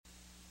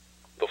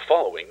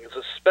following is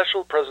a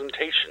special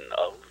presentation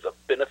of the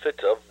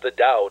Benefit of the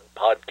Doubt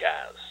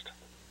podcast.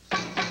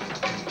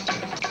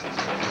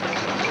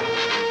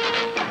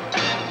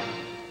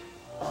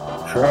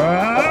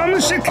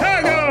 From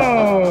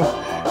Chicago,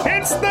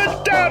 it's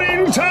the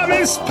Doubting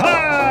Thomas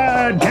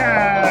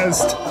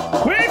podcast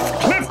with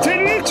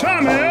Clifton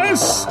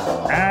Thomas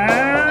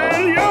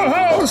and your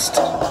host,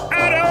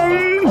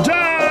 Adam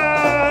Dowd.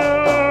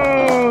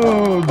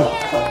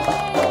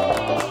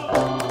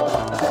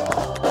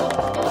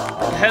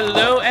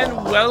 Hello and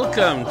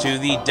welcome to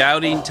the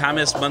Doubting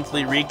Thomas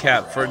monthly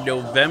recap for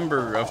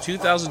November of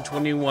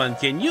 2021.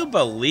 Can you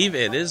believe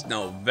it is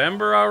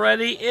November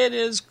already? It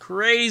is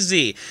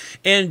crazy.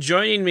 And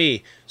joining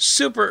me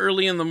super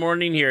early in the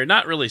morning here,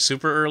 not really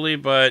super early,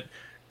 but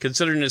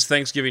considering it's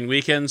Thanksgiving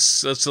weekend,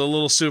 it's a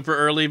little super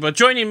early, but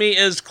joining me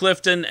is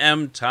Clifton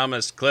M.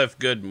 Thomas. Cliff,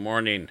 good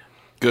morning.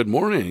 Good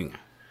morning.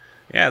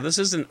 Yeah, this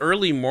is an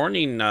early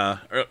morning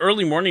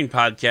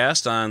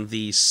podcast on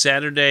the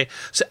Saturday.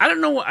 So I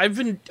don't know. I've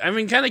been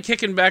kind of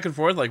kicking back and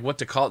forth, like what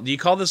to call it. Do you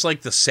call this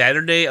like the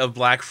Saturday of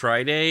Black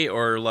Friday,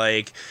 or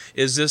like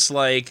is this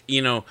like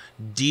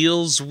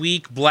Deals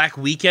Week, Black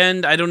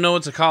Weekend? I don't know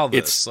what to call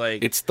this.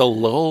 It's the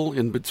lull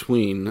in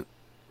between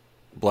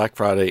Black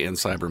Friday and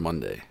Cyber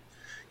Monday.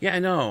 Yeah, I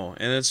know,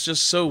 and it's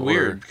just so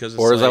weird because,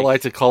 or as I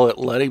like to call it,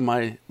 letting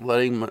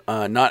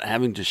not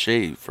having to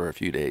shave for a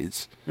few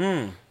days.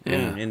 Indeed.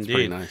 It's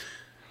pretty nice.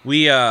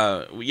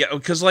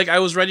 Because I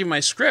was writing my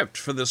script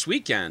for this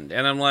weekend,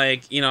 and I'm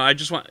like, I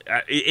just want.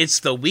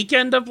 It's the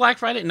weekend of Black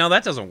Friday. No,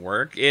 that doesn't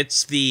work.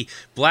 It's the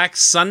Black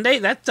Sunday.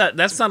 That's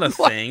not a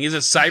thing. Is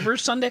it Cyber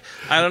Sunday?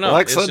 I don't know.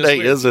 Black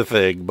Sunday is a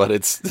thing, but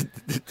it's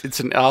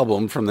an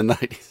album from the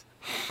 90s.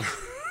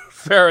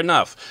 Fair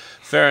enough.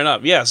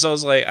 Yeah, so I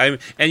was like,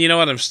 and you know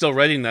what? I'm still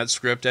writing that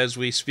script as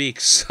we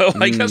speak. So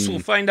I guess we'll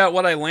find out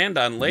what I land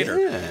on later.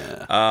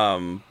 Yeah.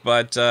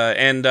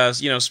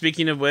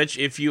 Speaking of which,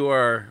 if you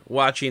are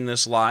watching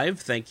this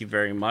live, thank you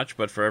very much.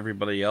 But for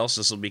everybody else,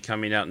 this will be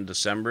coming out in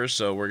December.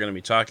 So we're going to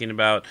be talking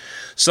about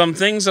some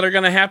things that are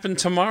going to happen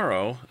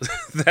tomorrow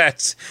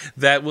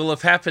that will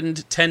have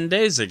happened 10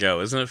 days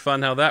ago. Isn't it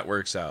fun how that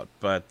works out?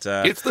 But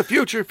it's the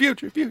future.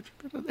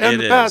 And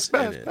the past.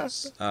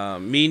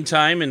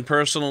 Meantime, in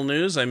personal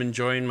news, I'm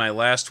enjoying my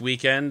last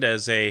weekend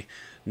as a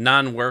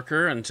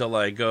non-worker until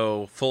I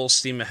go full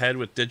steam ahead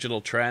with Digital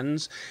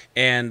Trends.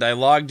 And I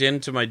logged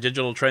into my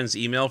Digital Trends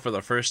email for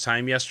the first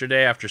time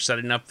yesterday after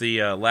setting up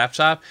the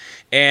laptop.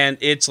 And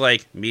it's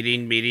like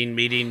meeting.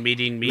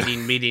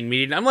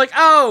 I'm like,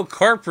 oh,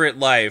 corporate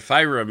life. I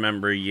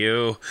remember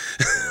you.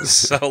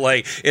 So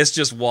it's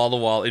just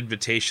wall-to-wall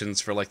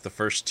invitations for the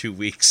first 2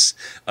 weeks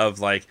of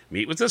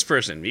meet with this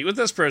person.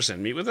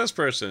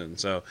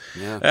 So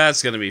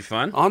that's going to be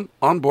fun.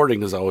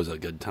 Onboarding is always a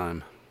good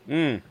time.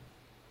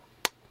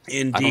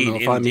 Indeed, I don't know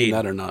if I mean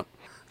that or not.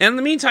 And in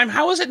the meantime,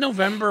 how is it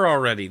November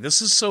already? This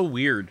is so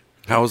weird.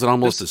 How is it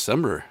almost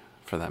December,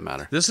 for that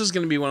matter? This is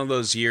going to be one of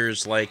those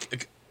years,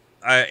 this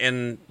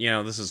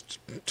is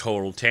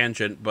total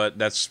tangent, but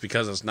that's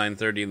because it's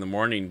 9:30 in the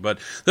morning. But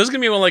this is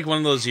going to be one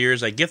of those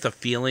years. I get the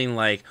feeling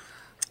my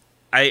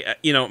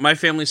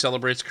family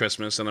celebrates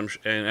Christmas, and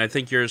I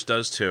think yours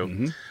does too.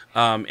 Mm-hmm.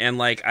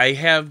 And I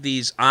have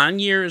these on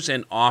years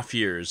and off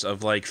years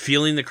of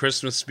feeling the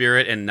Christmas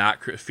spirit and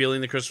not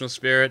feeling the Christmas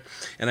spirit.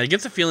 And I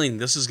get the feeling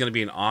this is going to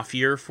be an off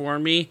year for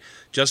me,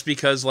 just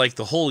because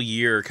the whole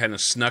year kind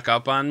of snuck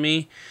up on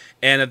me.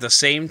 And at the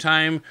same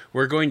time,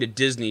 we're going to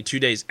Disney 2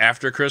 days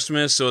after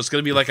Christmas, so it's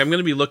going to be I'm going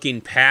to be looking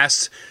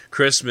past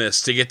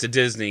Christmas to get to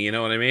Disney. You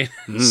know what I mean?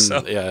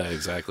 Yeah,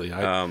 exactly.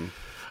 I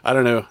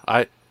don't know.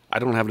 I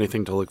don't have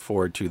anything to look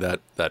forward to that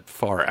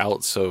far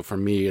out. So for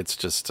me, it's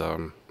just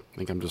I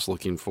think I'm just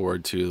looking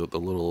forward to the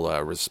little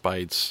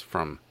respites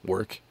from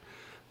work.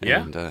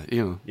 Yeah. And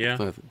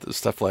the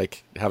stuff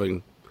like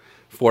having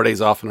 4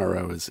 days off in a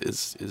row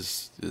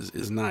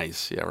is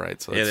nice. Yeah,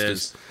 right. So it's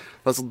just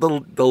that's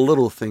the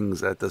little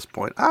things at this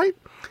point.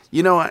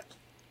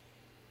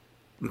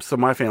 So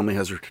my family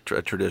has a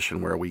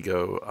tradition where we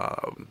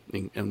go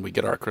and we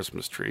get our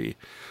Christmas tree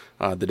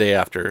the day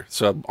after.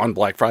 So on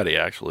Black Friday,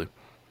 actually.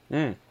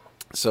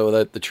 So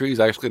that the tree is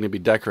actually going to be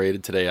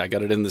decorated today. I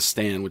got it in the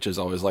stand, which is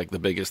always the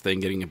biggest thing,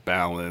 getting it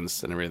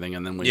balanced and everything.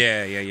 And then we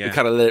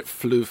kind of let it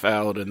floof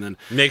out, and then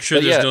make sure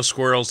there's no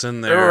squirrels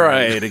in there.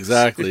 Right,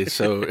 exactly.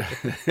 So,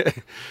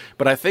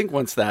 but I think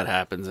once that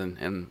happens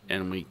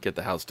and we get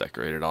the house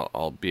decorated,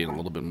 I'll be in a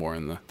little bit more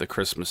in the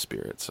Christmas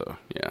spirit. So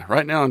yeah,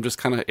 right now I'm just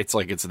kind of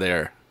it's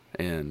there,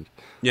 and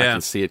I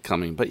can see it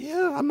coming. But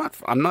yeah, I'm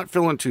not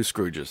feeling too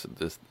Scrooge's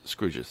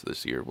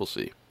this year. We'll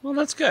see. Well,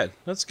 that's good.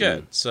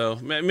 So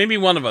maybe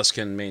one of us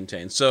can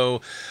maintain. So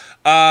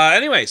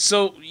anyway,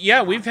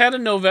 we've had a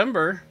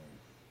November.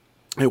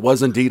 It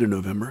was indeed a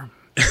November.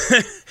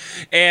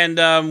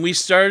 And we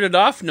started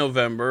off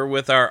November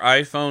with our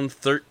iPhone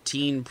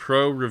 13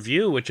 Pro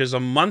review, which is a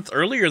month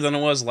earlier than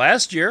it was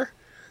last year.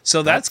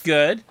 So that's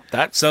good.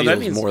 That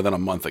feels more than a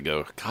month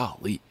ago.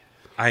 Golly.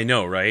 I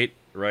know, right?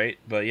 Right,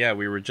 but yeah,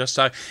 we were just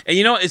talking, and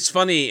it's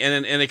funny,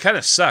 and it kind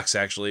of sucks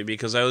actually,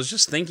 because I was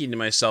just thinking to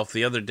myself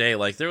the other day,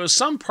 like there was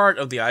some part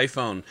of the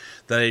iPhone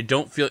that I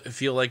don't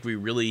feel like we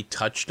really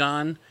touched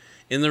on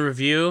in the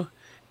review,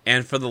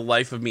 and for the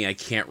life of me, I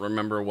can't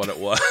remember what it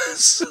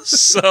was.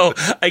 So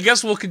I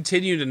guess we'll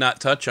continue to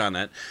not touch on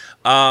it,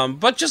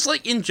 but just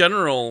like in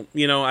general,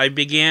 I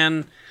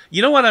began.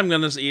 What I'm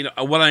gonna,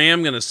 what I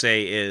am gonna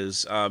say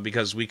is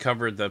because we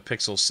covered the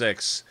Pixel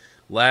 6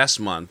 last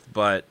month,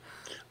 but.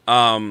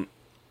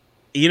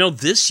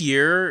 This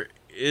year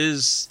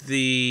is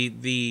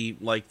the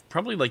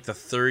probably the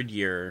third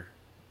year.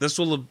 This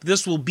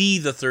will be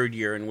the third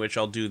year in which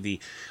I'll do the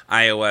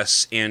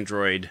iOS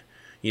Android,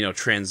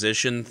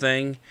 transition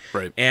thing.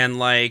 Right. And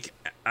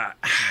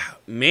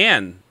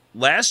man,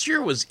 last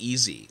year was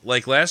easy.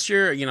 Like last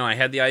year, I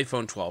had the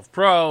iPhone 12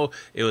 Pro.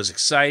 It was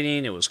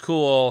exciting. It was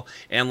cool.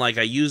 And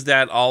I used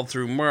that all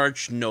through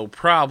March, no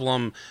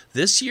problem.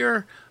 This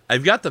year,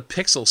 I've got the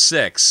Pixel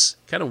 6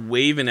 kind of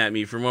waving at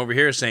me from over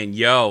here saying,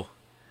 yo,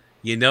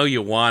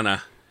 you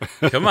wanna.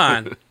 Come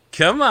on.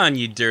 Come on,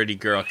 you dirty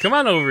girl. Come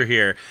on over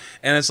here.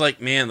 And it's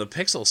like, man, the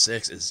Pixel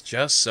 6 is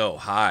just so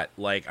hot.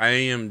 Like, I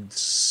am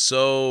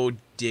so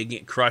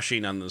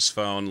crushing on this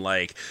phone,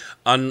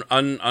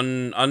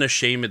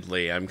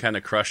 unashamedly. I'm kind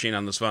of crushing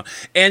on this phone.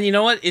 And you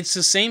know what? It's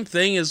the same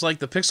thing as the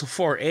Pixel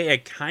 4a. I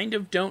kind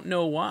of don't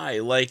know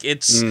why.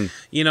 It's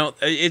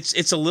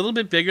it's a little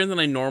bit bigger than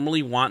I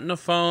normally want in a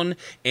phone,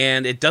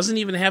 and it doesn't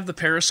even have the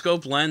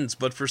periscope lens,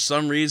 but for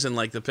some reason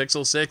the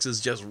Pixel 6 is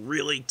just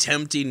really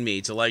tempting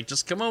me to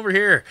just come over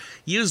here,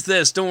 use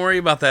this, don't worry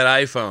about that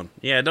iPhone.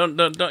 Yeah, don't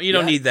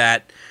need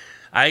that.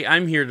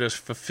 I'm here to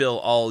fulfill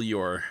all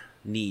your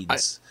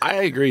needs. I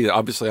agree.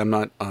 Obviously, I'm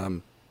not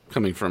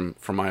coming from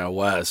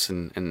iOS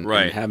and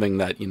right. and having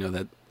that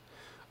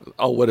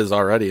what is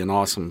already an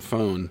awesome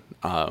phone.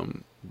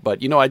 But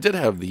I did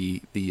have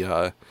the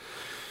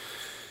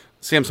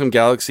Samsung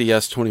Galaxy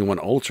S21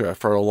 Ultra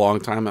for a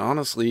long time. And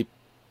honestly,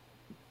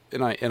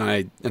 and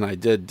I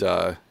did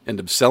end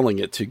up selling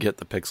it to get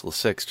the Pixel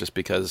 6 just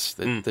because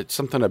that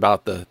something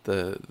about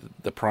the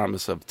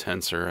promise of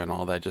Tensor and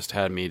all that just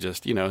had me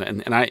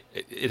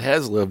it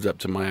has lived up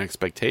to my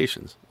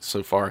expectations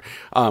so far.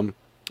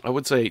 I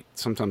would say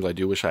sometimes I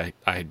do wish I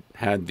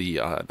had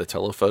the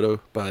telephoto,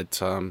 but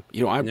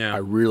I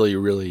really,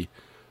 really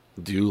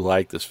do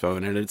like this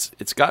phone, and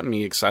it's gotten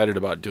me excited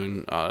about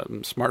doing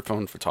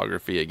smartphone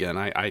photography again.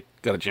 I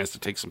got a chance to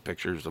take some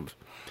pictures of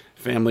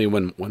family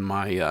when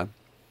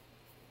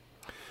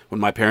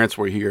my parents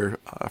were here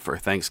for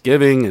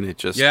Thanksgiving, and it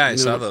just I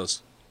saw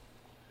those.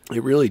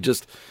 It really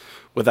just,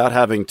 without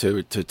having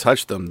to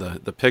touch them,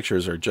 the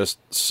pictures are just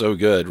so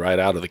good right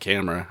out of the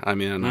camera. I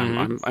mean,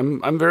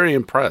 I'm very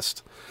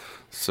impressed.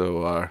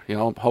 So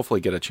I'll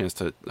hopefully get a chance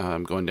to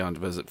going down to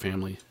visit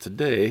family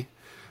today,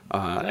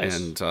 nice.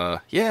 And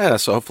so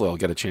hopefully I'll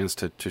get a chance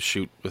to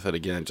shoot with it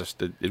again.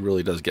 Just it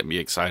really does get me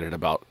excited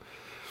about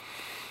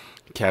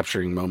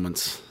capturing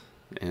moments,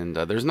 and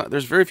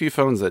there's very few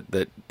phones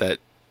that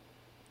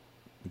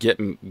get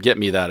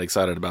me that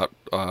excited about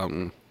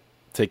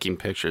taking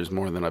pictures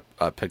more than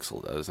a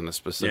Pixel does, and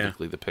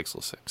specifically the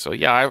Pixel 6. So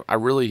I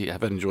really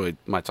have enjoyed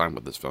my time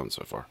with this phone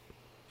so far.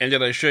 And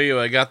did I show you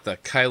I got the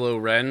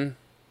Kylo Ren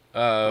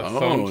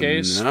phone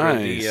case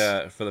nice.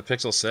 for the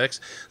Pixel 6?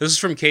 This is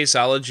from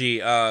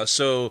Caseology.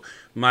 So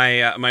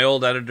my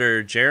old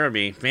editor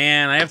Jeremy,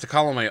 man, I have to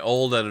call him my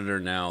old editor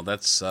now.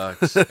 That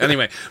sucks.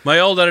 Anyway, my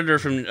old editor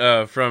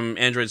from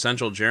Android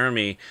Central,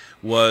 Jeremy,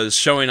 was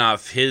showing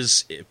off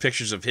his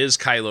pictures of his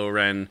Kylo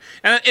Ren,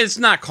 and it's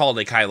not called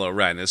a Kylo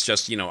Ren. It's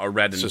just a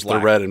red and black. The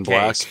red and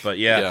case, black. But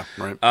yeah,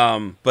 right.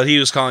 But he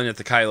was calling it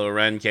the Kylo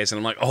Ren case, and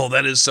I'm like, oh,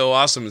 that is so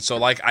awesome. And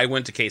so I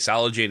went to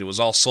Caseology and it was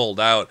all sold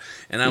out,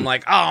 and I'm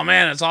like, oh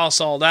man, it's all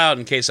sold out.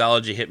 And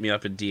Caseology hit me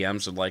up in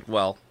DMs and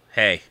well,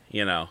 hey,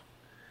 we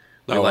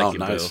like you,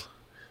 nice. boo.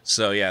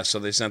 So so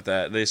they sent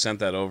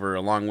that over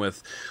along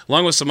with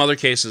some other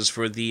cases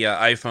for the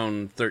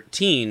iPhone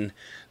 13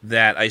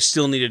 that I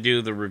still need to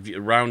do the review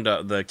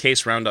roundup, the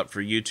case roundup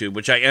for YouTube,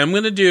 which I am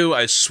going to do.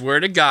 I swear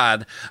to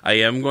God, I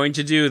am going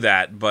to do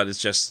that. But it's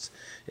just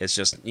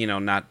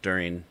not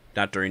during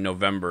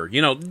November.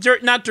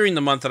 Not during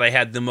the month that I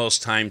had the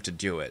most time to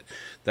do it.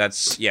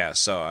 That's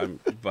So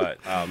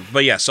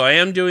so I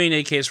am doing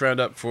a case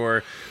roundup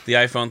for the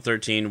iPhone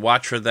 13.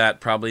 Watch for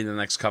that probably in the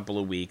next couple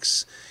of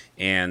weeks,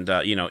 and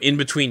in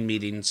between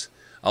meetings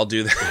I'll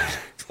do that.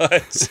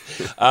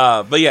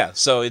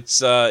 So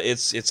it's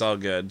all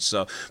good.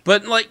 So,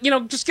 but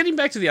just getting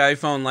back to the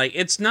iPhone,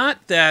 it's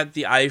not that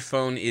the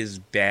iPhone is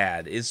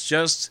bad. It's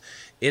just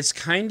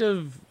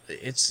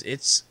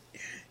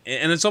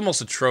and it's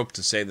almost a trope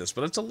to say this,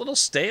 but it's a little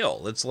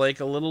stale. It's a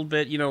little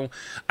bit,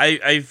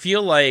 I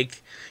feel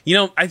like,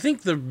 I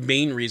think the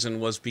main reason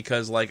was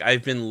because,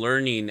 I've been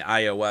learning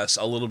iOS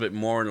a little bit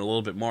more and a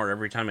little bit more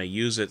every time I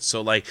use it.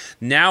 So,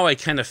 now I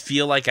kind of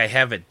feel like I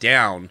have it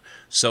down.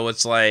 So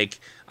it's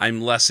I'm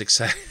less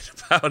excited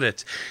about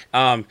it.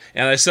 And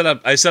I set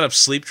up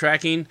sleep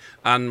tracking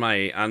on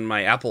my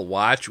Apple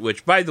Watch,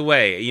 which, by the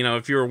way,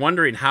 if you were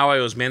wondering how I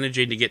was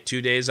managing to get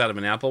 2 days out of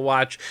an Apple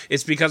Watch,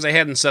 it's because I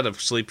hadn't set up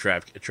sleep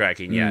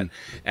tracking yet.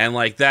 And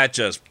like that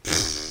just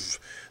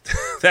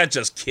that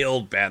just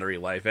killed battery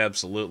life,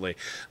 absolutely.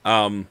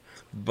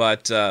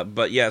 But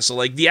yeah, so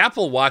like the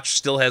Apple Watch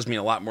still has me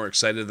a lot more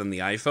excited than the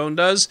iPhone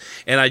does,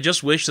 and I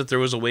just wish that there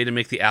was a way to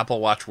make the Apple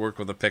Watch work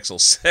with a Pixel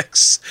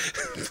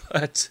 6,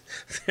 but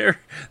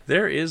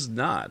there is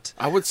not.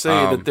 I would say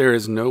that there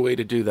is no way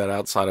to do that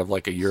outside of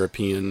like a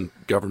European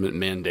government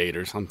mandate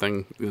or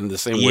something, in the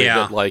same way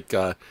that like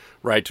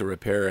right to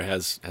repair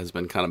has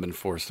been kind of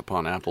enforced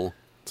upon Apple.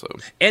 So.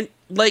 And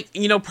like,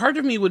 part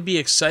of me would be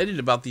excited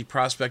about the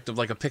prospect of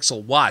like a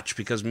Pixel Watch,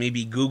 because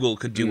maybe Google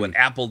could do what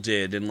Apple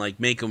did and like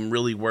make them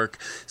really work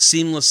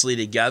seamlessly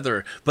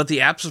together. But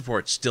the app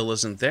support still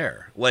isn't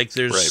there. Like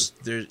there's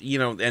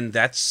and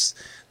that's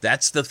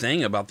the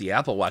thing about the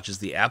Apple Watch, is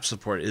the app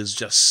support is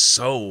just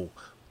so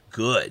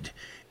good.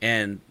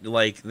 And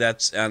like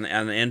that's on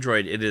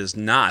Android, it is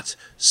not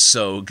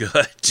so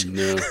good.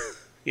 No.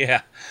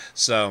 Yeah.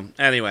 So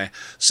anyway,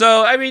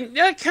 I mean,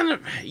 yeah, kind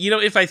of,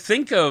 if I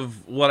think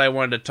of what I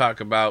wanted to talk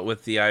about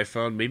with the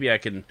iPhone, maybe I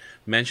can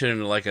mention it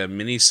in like a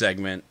mini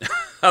segment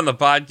on the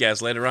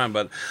podcast later on.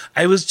 But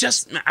I was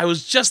just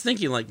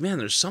thinking, like, man,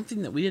 there's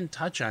something that we didn't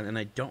touch on, and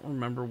I don't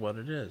remember what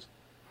it is.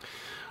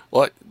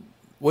 Well,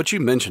 what you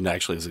mentioned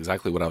actually is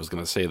exactly what I was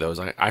going to say, though. Is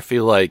I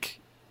feel like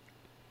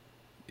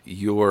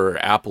your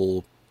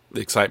Apple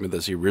excitement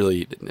this year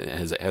really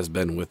has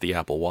been with the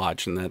Apple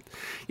Watch, and that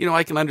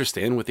I can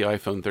understand with the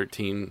iPhone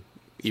 13,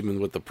 even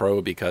with the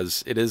Pro,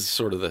 because it is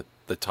sort of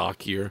the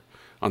talk here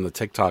on the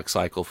TikTok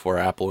cycle for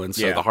Apple, and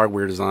so the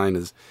hardware design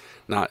is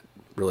not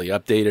really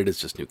updated. It's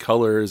just new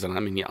colors, and I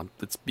mean,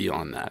 it's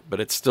beyond that,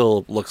 but it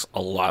still looks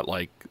a lot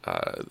like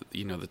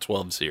the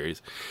 12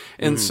 series,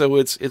 and so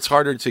it's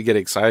harder to get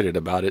excited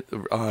about it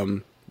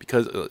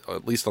because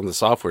at least on the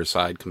software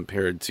side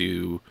compared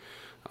to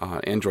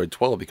Android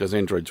 12, because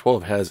Android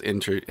 12 has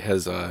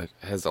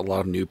a lot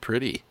of new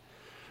pretty.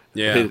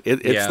 Yeah,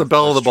 it's the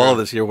belle of the ball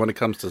this year when it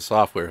comes to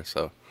software.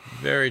 So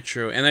very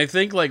true. And I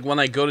think like when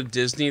I go to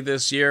Disney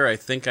this year, I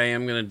think I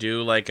am gonna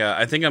do like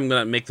I think I'm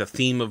gonna make the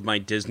theme of my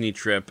Disney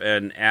trip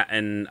an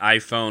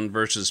iPhone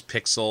versus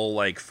Pixel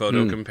like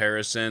photo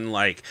comparison.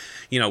 Like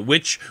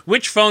which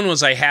phone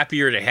was I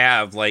happier to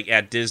have like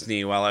at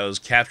Disney while I was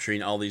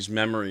capturing all these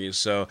memories.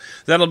 So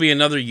that'll be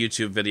another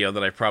YouTube video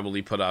that I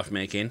probably put off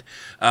making.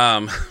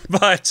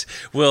 But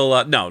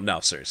we'll no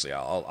seriously,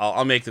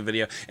 I'll make the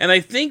video. And I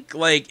think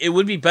like it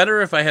would be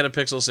better if I had a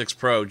Pixel 6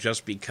 Pro,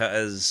 just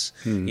because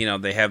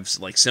they have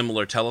like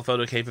similar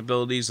telephoto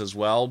capabilities as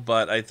well,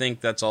 but I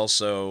think that's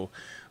also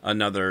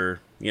another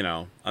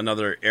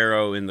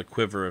arrow in the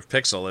quiver of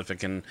Pixel. If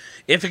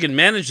it can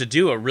manage to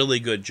do a really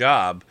good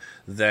job,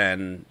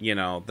 then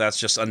that's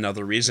just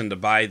another reason to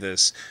buy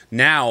this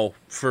now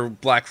for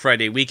Black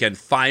Friday weekend.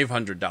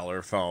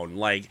 $500 phone.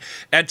 Like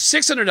at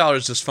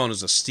 $600, this phone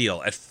is a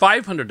steal. At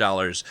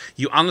 $500,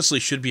 you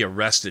honestly should be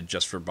arrested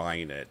just for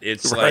buying it.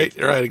 It's right,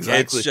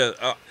 exactly. It's just,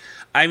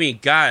 I mean,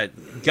 God,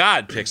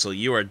 Pixel,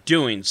 you are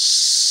doing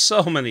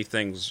so many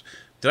things.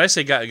 Did I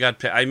say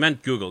God? I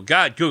meant Google.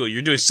 God, Google,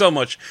 you're doing so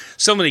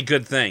many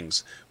good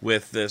things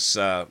with this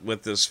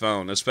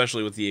phone,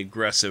 especially with the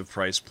aggressive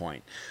price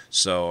point.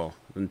 So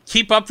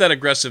keep up that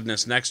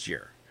aggressiveness next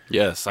year.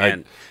 Yes,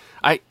 I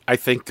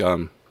think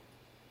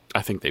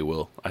they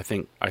will. I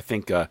think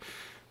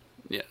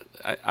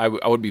I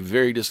would be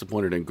very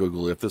disappointed in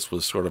Google if this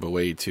was sort of a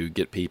way to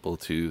get people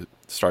to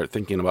start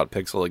thinking about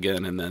Pixel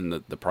again, and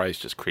then the price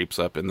just creeps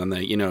up, and then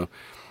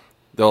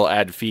they'll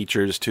add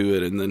features to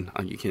it, and then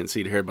you can't see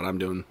it here, but I'm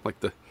doing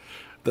like the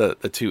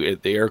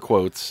air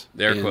quotes.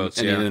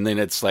 And then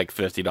it's like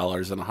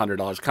 $50 and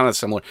 $100, kind of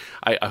similar.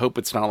 I hope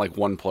it's not like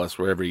OnePlus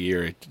where every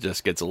year it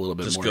just gets a little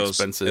bit more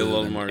expensive.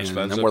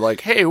 And then we're like,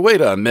 hey,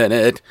 wait a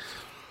minute.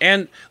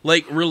 And,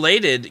 like,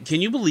 related,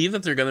 can you believe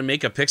that they're going to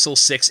make a Pixel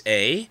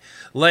 6a?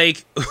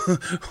 Like,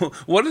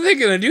 what are they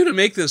going to do to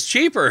make this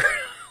cheaper?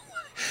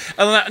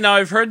 Now,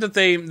 I've heard that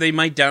they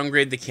might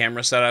downgrade the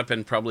camera setup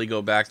and probably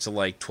go back to,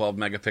 like,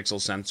 12-megapixel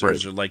sensors,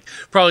 right, or, like,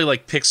 probably,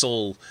 like,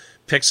 Pixel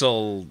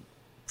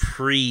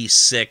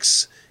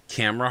pre-6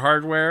 camera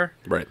hardware.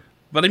 Right.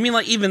 But, I mean,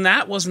 like, even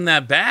that wasn't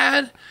that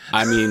bad.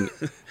 I mean,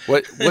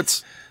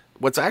 what's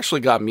actually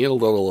got me a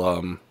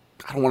little...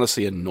 I don't want to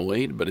say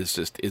annoyed, but is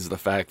the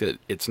fact that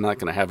it's not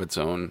going to have its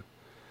own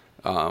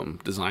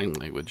design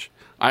language.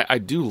 I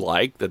do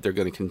like that they're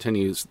going to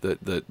continue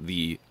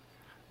the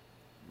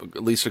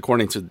at least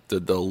according to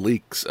the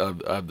leaks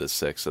of the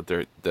 6,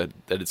 that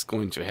it's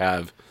going to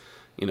have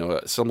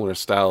a similar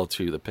style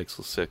to the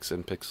Pixel 6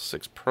 and Pixel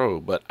 6 Pro.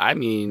 But I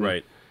mean,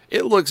 right,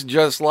 it looks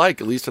just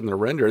like, at least in the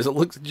renders, it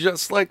looks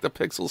just like the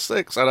Pixel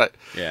 6. And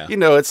yeah,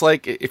 it's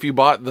like if you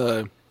bought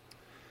the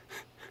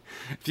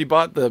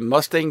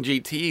Mustang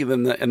GT,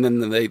 then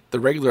the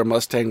regular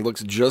Mustang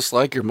looks just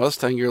like your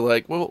Mustang. You're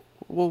like, well,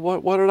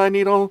 what did I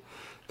need all?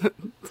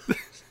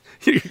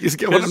 You just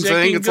get what I'm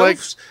saying? It's like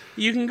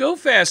you can go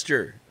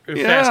faster.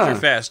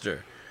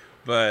 faster.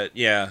 But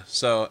yeah,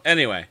 so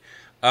anyway.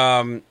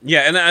 Yeah,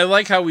 and I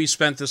like how we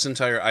spent this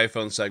entire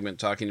iPhone segment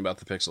talking about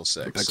the Pixel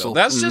 6. So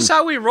that's just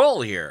how we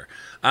roll here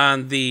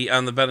on the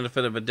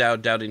benefit of a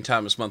Doubting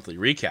Thomas monthly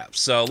recap.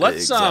 So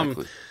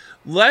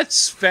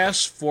let's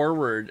fast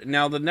forward.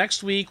 Now, the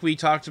next week we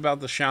talked about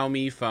the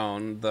Xiaomi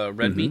phone, the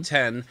Redmi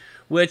 10,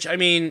 which, I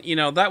mean,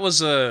 that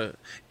was and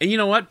you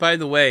know what, by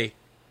the way,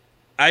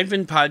 I've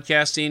been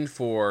podcasting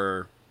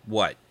for,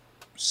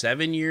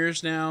 7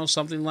 years now,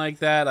 something like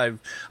that. I've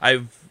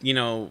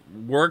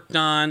worked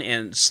on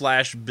and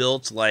 /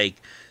 built like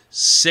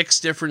 6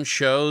 different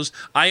shows.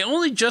 I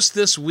only just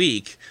this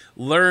week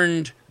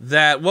learned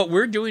that what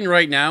we're doing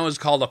right now is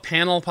called a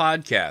panel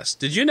podcast.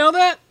 Did you know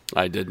that?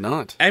 I did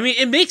not. I mean,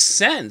 it makes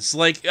sense.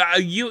 Like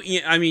you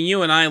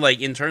and I, like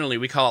internally,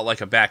 we call it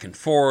like a back and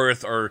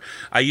forth, or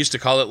I used to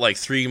call it like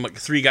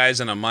three guys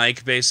and a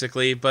mic,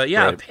 basically. But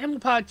yeah, right. A panel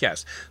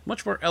podcast,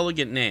 much more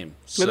elegant name.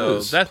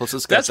 So Plus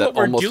it's got that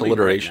almost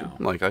alliteration.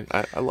 Right, like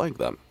I like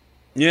them.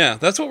 Yeah,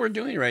 that's what we're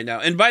doing right now.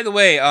 And by the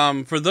way,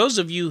 for those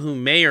of you who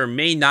may or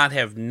may not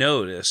have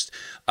noticed,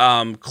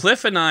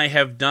 Cliff and I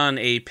have done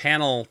a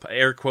panel,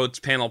 air quotes,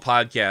 panel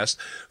podcast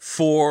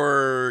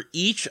for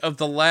each of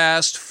the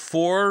last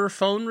 4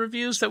 phone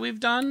reviews that we've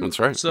done. That's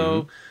right.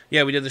 So,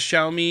 yeah, we did the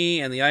Xiaomi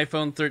and the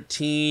iPhone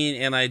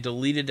 13, and I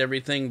deleted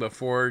everything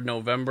before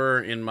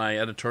November in my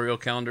editorial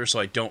calendar, so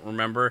I don't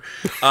remember.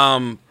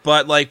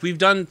 But, like, we've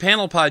done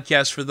panel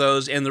podcasts for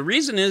those, and the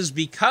reason is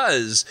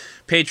because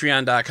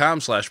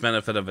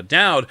patreon.com/benefit of a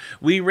doubt,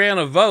 we ran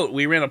a vote,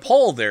 we ran a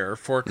poll there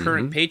for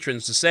current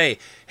patrons to say,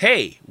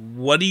 hey,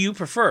 what do you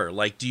prefer?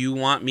 Like, do you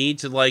want me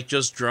to, like,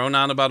 just drone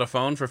on about a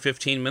phone for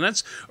 15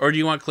 minutes, or do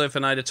you want Cliff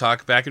and I to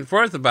talk back and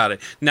forth about it?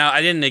 Now,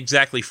 I didn't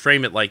exactly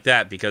frame it like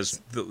that,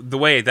 because the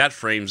way that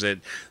frames it,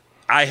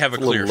 I have a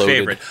clear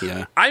favorite.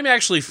 Yeah. I'm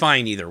actually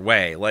fine either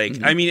way. Like,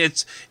 I mean,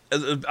 it's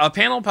a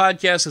panel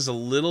podcast is a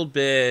little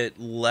bit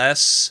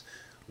less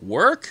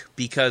work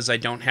because I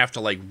don't have to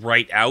like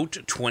write out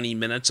 20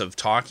 minutes of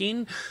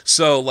talking.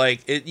 So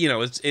like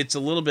it's a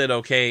little bit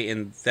okay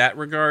in that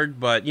regard,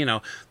 but they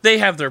both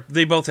have their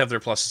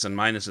pluses and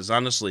minuses,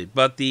 honestly.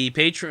 But the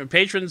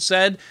patron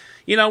said,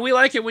 we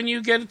like it when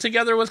you get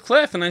together with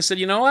Cliff. And I said,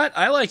 you know what?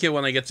 I like it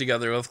when I get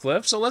together with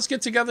Cliff. So let's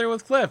get together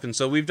with Cliff. And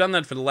so we've done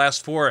that for the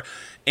last 4.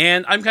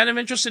 And I'm kind of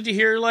interested to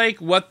hear like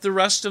what the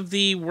rest of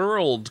the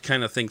world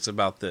kind of thinks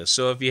about this.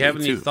 So if you have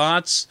any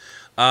thoughts,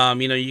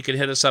 you can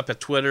hit us up at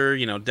Twitter,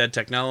 Dead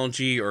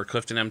Technology or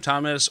Clifton M.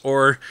 Thomas,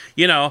 or,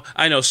 I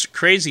know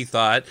Crazy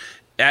Thought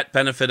at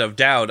Benefit of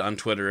Dowd on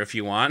Twitter if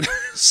you want.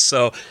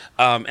 So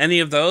any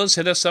of those,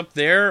 hit us up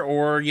there,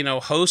 or,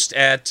 host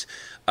at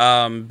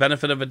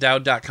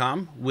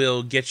benefitofadowd.com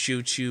will get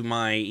you to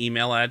my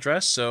email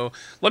address. So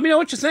let me know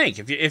what you think.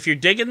 If you're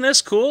digging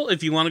this, cool.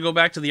 If you want to go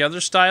back to the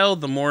other style,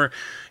 the more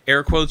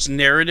air quotes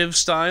narrative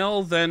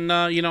style, then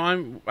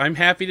I'm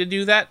happy to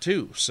do that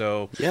too.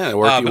 So yeah,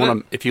 or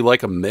if you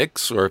like a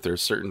mix, or if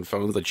there's certain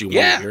phones that you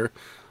want here,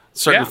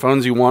 certain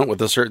phones you want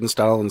with a certain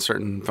style and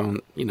certain phone,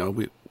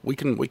 we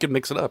can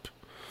mix it up.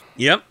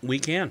 Yep, we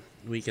can.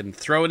 We can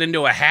throw it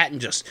into a hat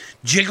and just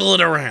jiggle it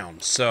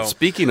around. So,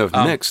 speaking of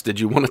mix, did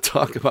you want to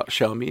talk about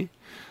Xiaomi?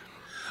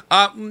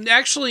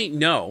 Actually,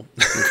 no.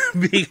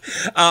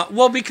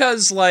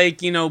 Because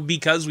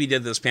because we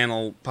did this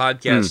panel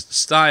podcast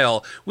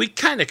style, we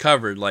kind of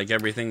covered like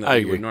everything that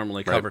we would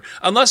normally cover. Right.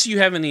 Unless you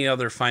have any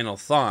other final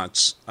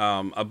thoughts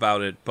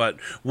about it.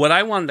 But what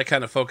I wanted to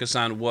kind of focus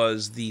on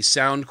was the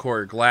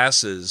Soundcore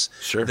glasses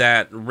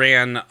that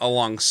ran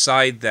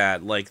alongside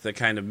that, like the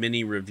kind of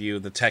mini review,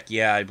 the Tech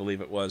Yeah, I believe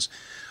it was.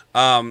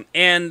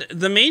 And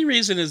the main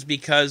reason is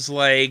because,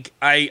 like,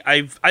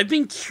 I've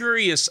been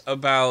curious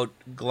about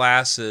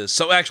glasses.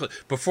 So actually,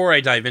 before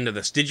I dive into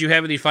this, did you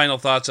have any final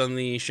thoughts on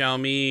the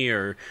Xiaomi?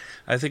 Or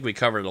I think we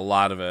covered a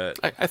lot of it.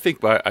 I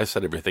think I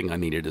said everything I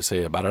needed to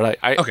say about it.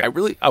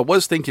 I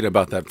was thinking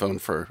about that phone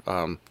for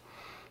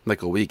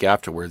like a week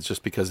afterwards,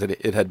 just because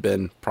it had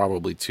been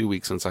probably 2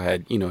 weeks since I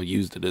had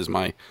used it as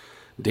my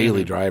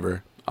daily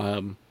driver.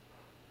 If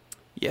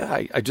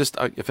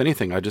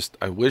anything, I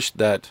wish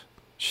that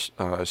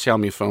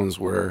Xiaomi phones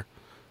were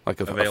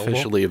like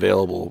officially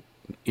available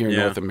here in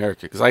North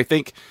America, because I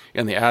think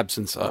in the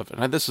absence of,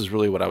 and this is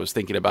really what I was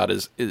thinking about,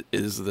 is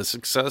the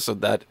success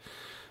of that.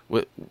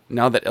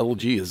 Now that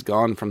LG is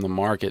gone from the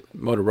market,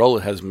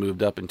 Motorola has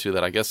moved up into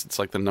that. I guess it's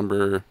like the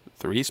number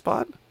 3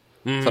 spot,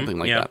 something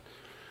like that.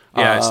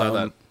 Yeah, I saw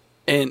that.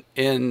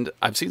 And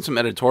I've seen some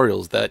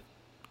editorials that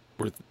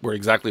were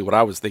exactly what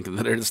I was thinking,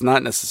 that it's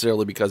not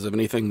necessarily because of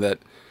anything that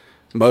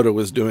Moto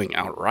was doing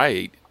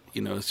outright.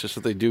 It's just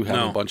that they do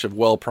have a bunch of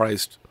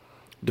well-priced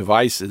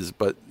devices,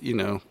 but they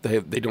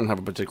don't have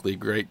a particularly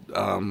great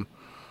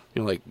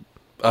like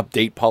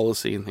update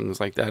policy and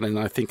things like that. And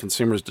I think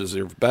consumers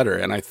deserve better.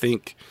 And I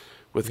think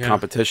with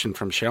competition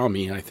from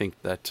Xiaomi, I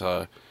think that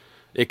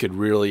it could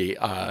really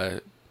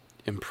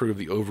improve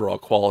the overall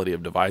quality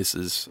of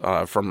devices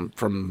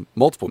from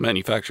multiple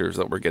manufacturers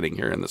that we're getting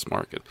here in this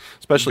market,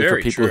 especially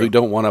for people who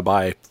don't want to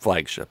buy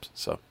flagships.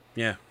 So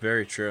yeah,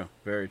 very true,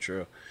 very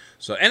true.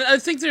 So, and I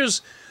think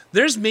there's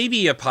There's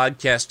maybe a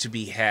podcast to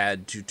be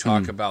had to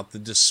talk about the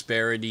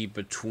disparity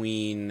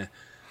between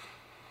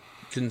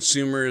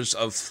consumers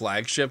of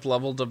flagship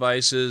level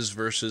devices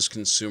versus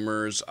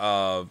consumers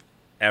of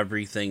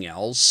everything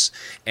else,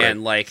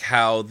 and like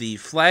how the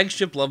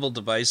flagship level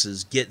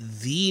devices get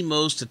the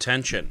most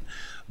attention,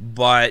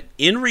 but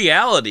in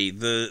reality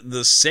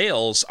the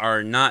sales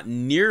are not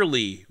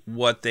nearly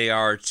what they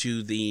are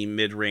to the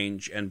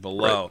mid-range and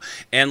below.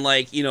 And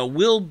like, you know,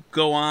 we'll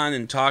go on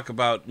and talk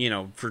about, you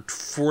know, for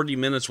 40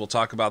 minutes we'll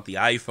talk about the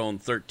iPhone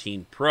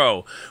 13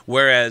 Pro,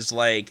 whereas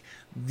like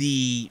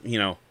the, you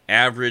know,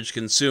 average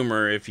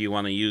consumer, if you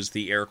want to use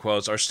the air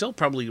quotes, are still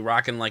probably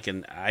rocking like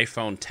an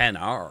iPhone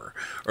XR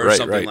or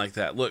something like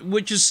that,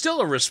 which is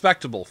still a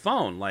respectable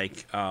phone.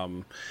 Like,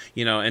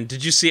 you know, and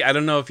did you see, I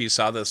don't know if you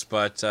saw this,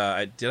 but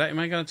am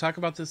I going to talk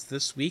about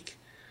this week?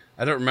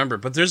 I don't remember,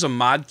 but there's a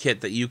mod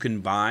kit that you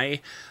can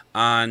buy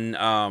on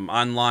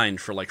online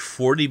for like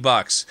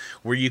 $40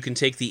 where you can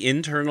take the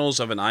internals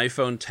of an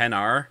iPhone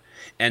XR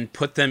and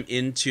put them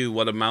into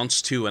what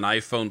amounts to an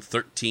iPhone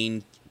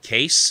 13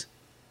 case.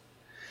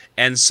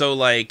 And so,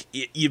 like,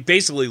 it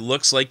basically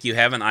looks like you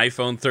have an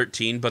iPhone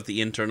 13, but the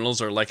internals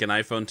are like an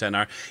iPhone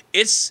XR.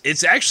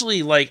 It's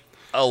actually, like,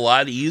 a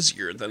lot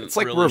easier than it's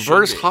like really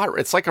reverse hot.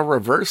 It's like a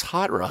reverse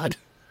hot rod.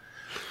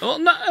 Well,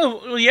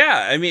 no,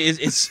 yeah. I mean,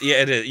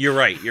 you're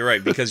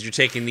right, because you're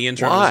taking the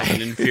internals of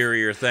an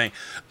inferior thing.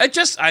 I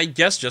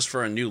guess just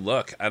for a new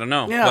look. I don't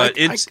know. Yeah,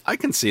 but I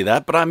can see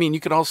that. But, I mean, you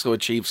can also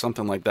achieve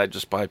something like that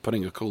just by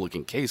putting a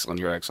cool-looking case on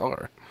your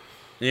XR.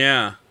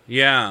 Yeah.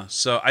 Yeah,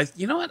 so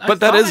you know what? But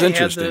that is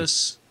interesting.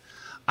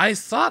 I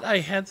thought I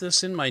had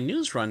this in my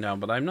news rundown,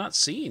 but I'm not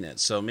seeing it.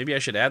 So maybe I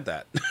should add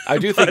that. I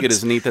do think it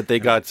is neat that they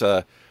got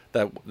that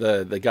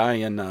the guy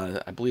in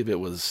I believe it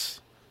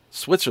was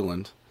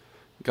Switzerland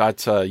got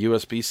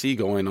USB-C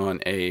going on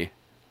an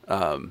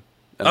iPhone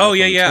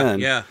 10.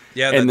 Yeah.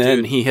 And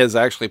then he has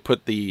actually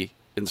put the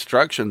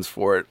instructions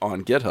for it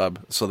on GitHub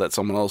so that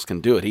someone else can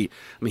do it. He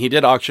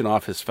did auction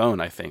off his phone,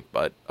 I think,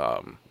 but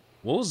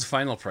what was the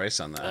final price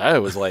on that? It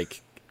was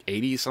like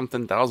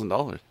 $80-something thousand.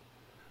 Oh,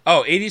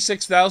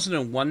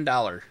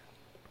 $86,001.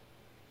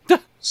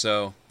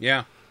 So,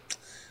 yeah.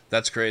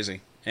 That's crazy.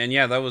 And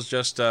yeah, that was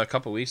just a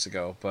couple weeks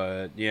ago,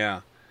 but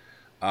yeah.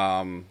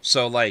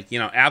 So like, you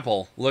know,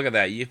 Apple, look at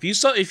that. If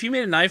you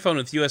made an iPhone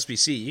with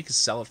USB-C, you could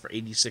sell it for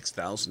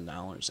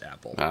 $86,000,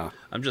 Apple. Wow.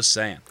 I'm just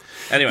saying.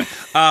 Anyway,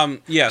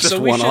 yeah, just so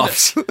we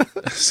one-offs.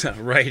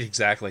 Right,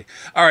 exactly.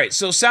 All right,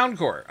 so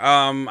Soundcore.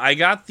 I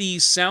got the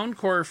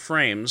Soundcore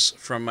frames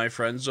from my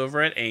friends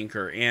over at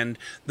Anchor, and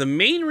the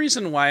main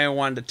reason why I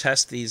wanted to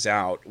test these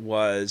out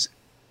was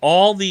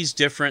all these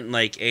different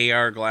like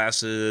AR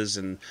glasses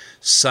and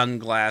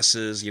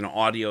sunglasses, you know,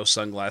 audio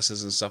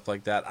sunglasses and stuff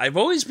like that. I've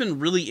always been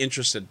really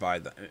interested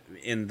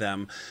in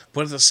them,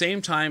 but at the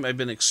same time, I've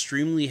been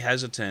extremely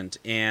hesitant.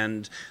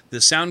 And the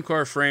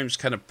Soundcore frames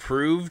kind of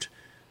proved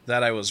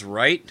that I was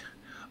right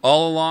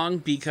all along,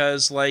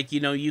 because like,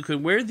 you know, you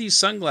could wear these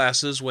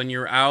sunglasses when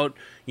you're out,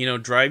 you know,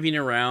 driving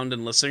around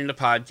and listening to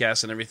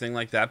podcasts and everything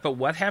like that. But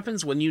what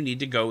happens when you need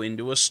to go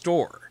into a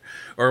store?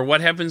 Or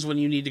what happens when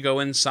you need to go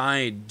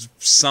inside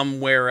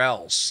somewhere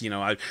else? You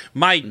know,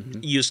 my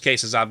use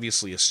case is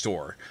obviously a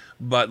store.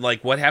 But,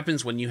 like, what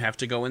happens when you have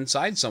to go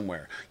inside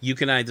somewhere? You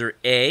can either,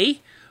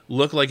 A,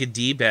 look like a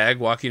D-bag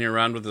walking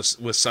around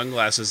with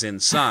sunglasses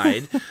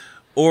inside,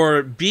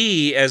 or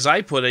B, as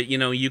I put it, you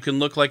know, you can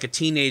look like a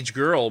teenage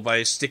girl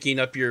by sticking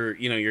up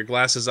your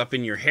glasses up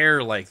in your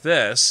hair like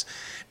this.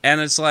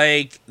 And it's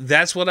like,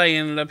 that's what I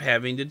ended up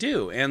having to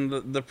do. And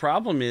the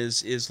problem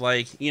is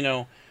like, you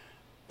know,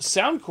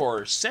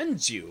 Soundcore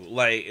sends you,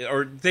 like,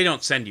 or they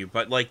don't send you,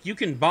 but like you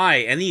can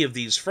buy any of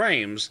these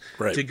frames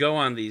to go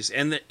on these,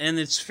 and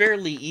it's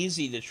fairly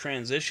easy to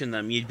transition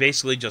them. You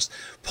basically just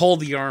pull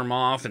the arm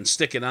off and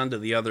stick it onto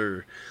the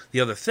other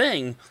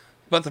thing.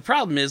 But the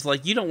problem is,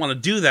 like, you don't want to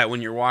do that when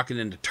you're walking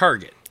into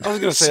Target. I was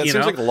going to say, it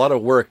seems like a lot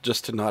of work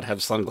just to not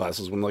have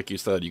sunglasses when, like you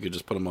said, you could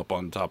just put them up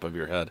on top of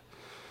your head.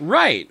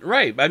 Right.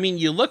 I mean,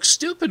 you look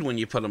stupid when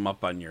you put them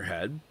up on your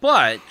head,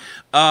 but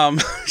you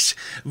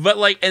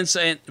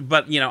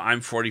know,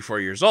 I'm 44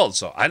 years old,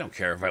 so I don't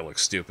care if I look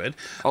stupid.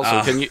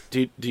 Also,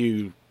 do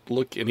you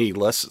look any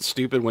less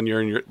stupid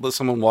when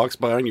someone walks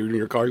by and you're in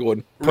your car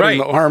going, putting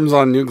the arms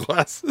on new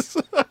glasses?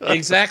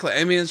 Exactly.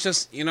 I mean, it's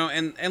just, you know,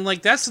 and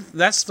like that's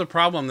the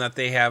problem that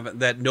they have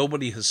that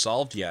nobody has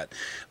solved yet.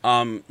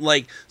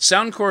 Like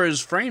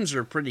Soundcore's frames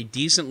are pretty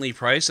decently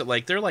priced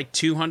at they're like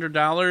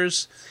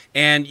 $200,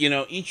 and you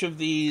know, each of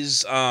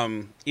these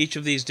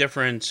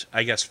different,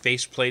 I guess,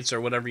 face plates or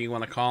whatever you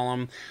want to call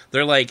them,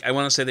 they're like, I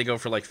want to say they go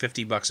for like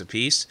 $50 a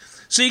piece.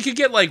 So you could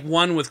get like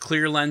one with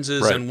clear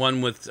lenses and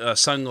one with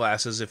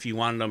sunglasses if you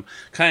wanted them.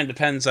 Kind of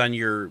depends on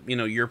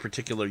your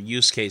particular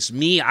use case.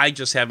 Me, I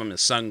just have them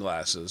as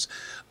sunglasses.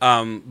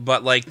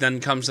 But like then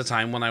comes the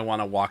time when I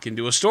want to walk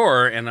into a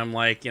store and I'm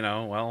like, you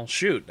know, well,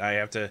 shoot, I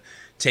have to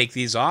take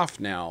these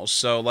off now.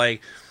 So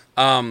like,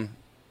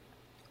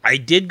 I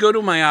did go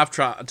to my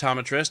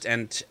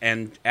optometrist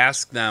and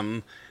ask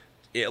them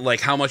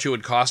like how much it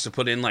would cost to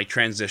put in like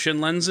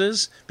transition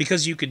lenses,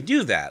 because you can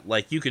do that.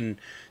 Like you can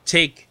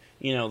take,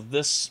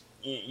 this,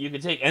 you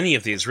could take any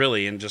of these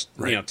really and just,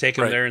 take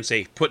them there and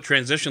say, put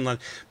transition lens.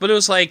 But it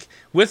was like,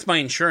 with my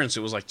insurance,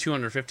 it was like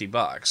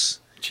 $250.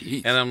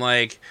 Jeez. And I'm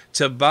like,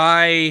 to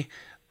buy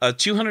a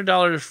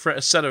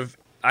 $200 set of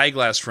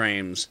eyeglass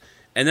frames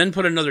and then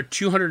put another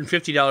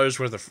 $250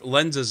 worth of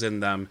lenses in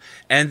them,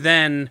 and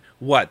then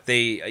what?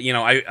 They,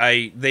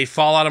 they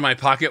fall out of my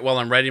pocket while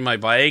I'm riding my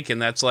bike,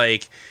 and that's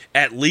like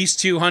at least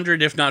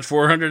 $200, if not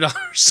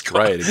 $400,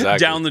 right, exactly,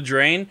 down the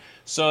drain.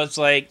 So it's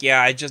like,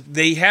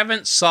 they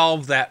haven't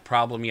solved that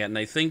problem yet. And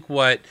I think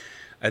what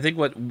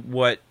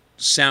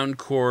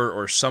Soundcore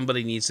or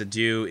somebody needs to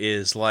do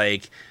is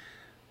like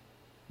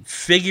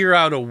figure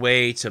out a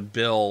way to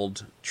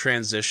build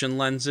transition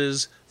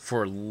lenses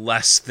for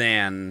less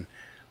than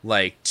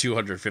like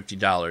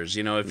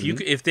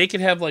 $250. If they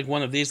could have like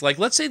one of these, like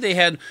let's say they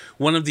had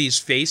one of these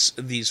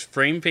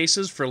frame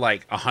faces for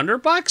like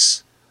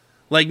 $100,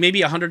 like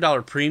maybe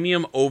 $100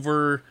 premium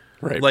over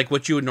like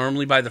what you would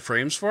normally buy the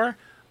frames for.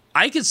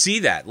 I could see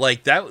that,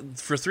 like that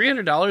for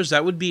 $300,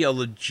 that would be a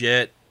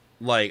legit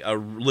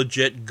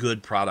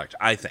good product.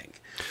 I think.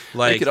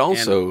 Like, they could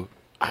also,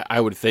 I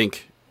would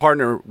think,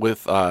 partner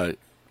with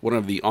one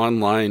of the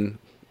online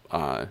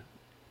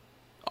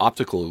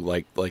optical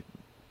like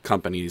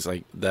companies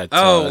like that.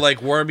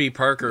 Like Warby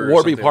Parker.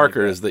 Warby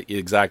Parker is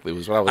exactly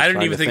was what I was. I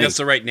don't even think that's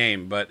the right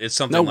name, but it's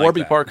something. No, like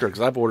Warby that. Parker,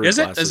 because I've ordered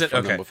glasses from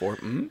okay. them before.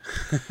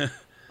 Mm-hmm.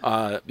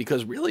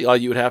 Because really, all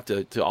you would have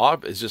to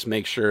is just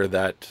make sure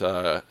that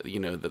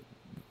that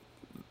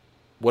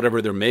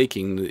whatever they're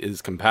making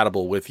is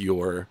compatible with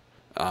your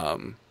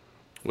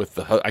with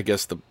the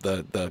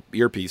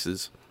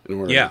earpieces in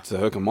order to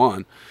hook them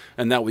on,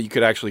 and that way you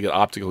could actually get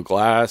optical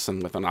glass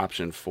and with an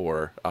option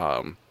for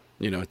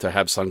to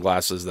have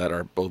sunglasses that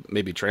are both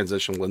maybe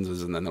transition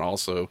lenses, and then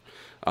also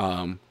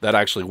that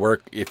actually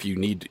work if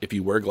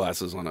you wear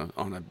glasses on a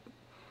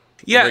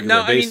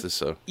regular basis.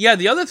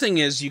 The other thing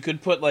is you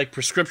could put like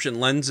prescription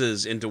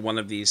lenses into one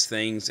of these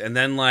things, and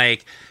then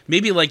like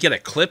maybe like get a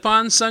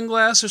clip-on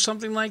sunglass or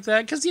something like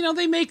that, because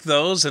they make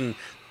those, and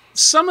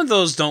some of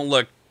those don't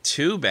look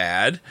too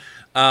bad.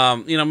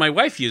 My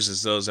wife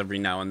uses those every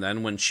now and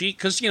then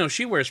because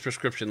she wears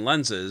prescription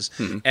lenses,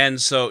 and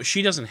so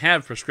she doesn't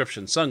have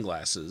prescription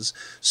sunglasses.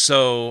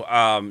 So,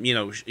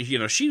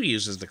 she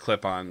uses the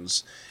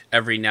clip-ons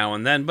every now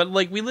and then. But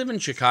like we live in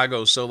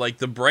Chicago, so like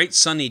the bright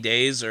sunny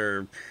days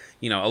are,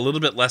 a little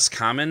bit less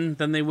common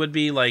than they would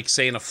be, like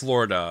say in a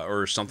Florida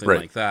or something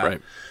like that.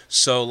 Right.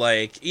 So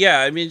like,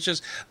 you're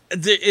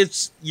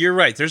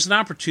right. There's an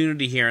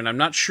opportunity here, and I'm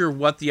not sure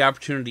what the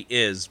opportunity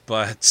is,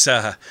 but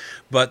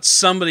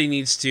somebody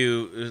needs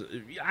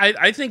to.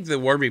 I think the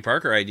Warby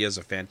Parker idea is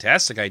a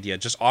fantastic idea.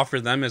 Just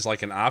offer them as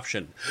like an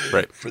option,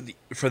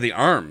 for the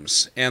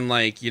arms, and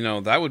like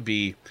that would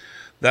be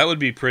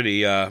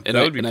pretty pretty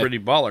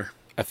baller.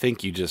 I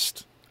think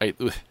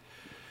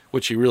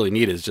what you really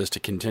need is just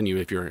to continue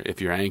if you're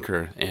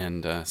Anchor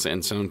and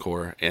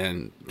Soundcore,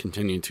 and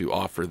continue to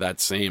offer that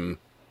same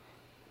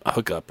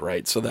hookup,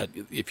 right? So that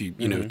if you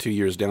 2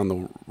 years down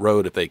the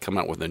road, if they come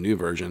out with a new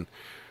version,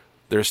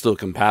 they're still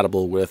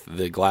compatible with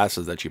the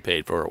glasses that you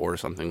paid for or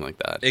something like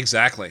that.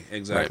 Exactly.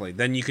 Right.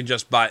 Then you can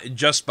just buy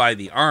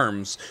the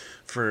arms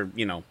for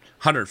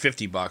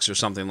 $150 or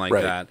something like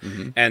that,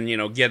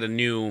 and get a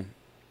new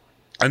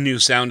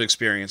sound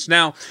experience.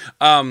 Now,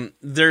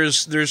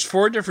 there's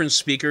 4 different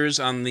speakers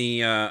on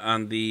the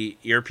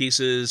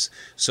earpieces.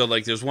 So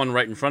like there's one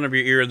right in front of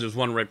your ear, there's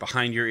one right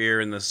behind your ear,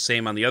 and the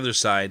same on the other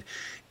side.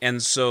 And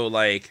so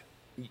like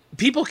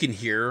people can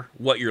hear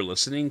what you're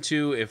listening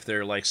to if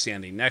they're like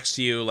standing next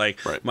to you. Like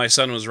my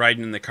son was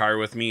riding in the car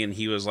with me, and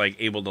he was like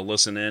able to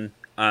listen in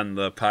on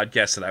the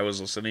podcast that I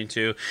was listening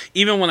to.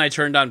 Even when I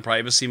turned on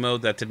privacy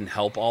mode, that didn't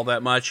help all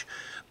that much.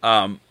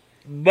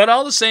 But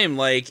all the same,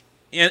 like,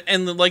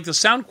 and like the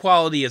sound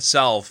quality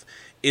itself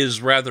is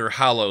rather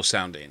hollow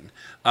sounding,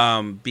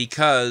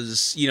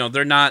 because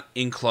they're not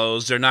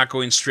enclosed, they're not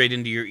going straight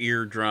into your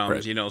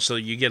eardrums, so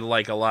you get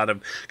like a lot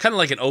of kind of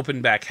like an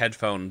open back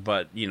headphone,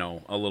 but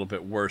a little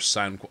bit worse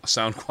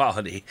sound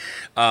quality,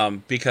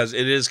 because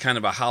it is kind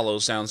of a hollow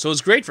sound. So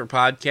it's great for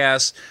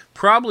podcasts,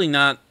 probably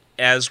not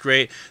as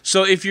great.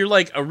 So if you're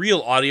like a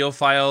real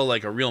audiophile,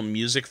 like a real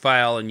music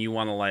file, and you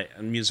want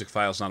to music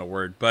file is not a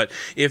word, but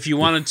if you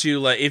wanted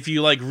to if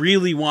you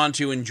really want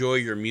to enjoy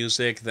your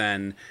music,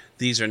 then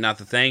these are not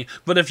the thing.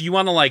 But if you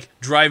want to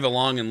drive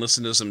along and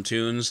listen to some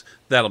tunes,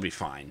 that'll be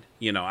fine.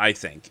 I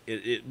think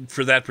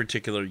for that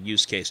particular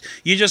use case,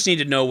 you just need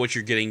to know what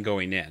you're getting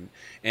going in.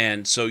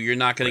 And so you're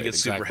not going to get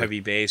super heavy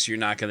bass. You're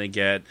not going to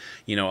get,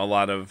 you're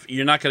not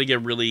going to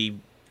get really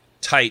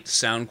tight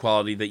sound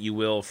quality that you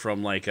will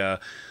from like a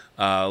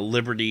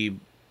Liberty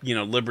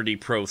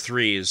Pro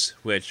 3s,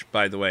 which,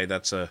 by the way,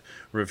 that's a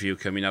review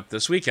coming up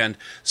this weekend.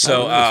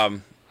 So,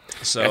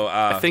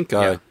 I think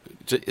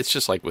it's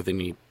just like with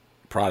any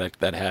product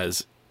that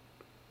has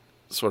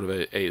sort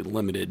of a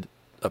limited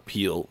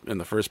appeal in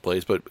the first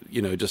place, but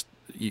you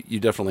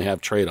definitely have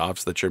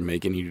trade-offs that you're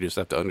making. You just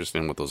have to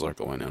understand what those are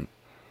going in.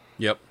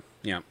 Yep.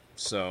 Yeah.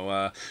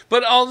 So,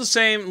 but all the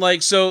same,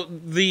 like, so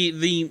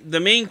the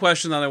main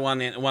question that I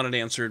wanted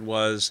answered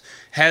was,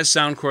 has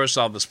Soundcore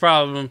solved this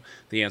problem?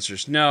 The answer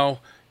is no,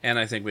 and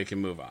I think we can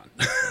move on.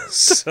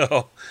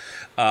 So,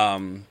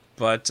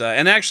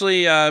 and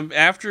actually,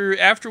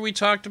 after we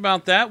talked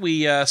about that,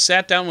 we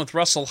sat down with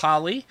Russell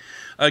Holly,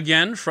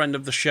 again, friend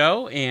of the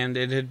show, and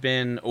it had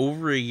been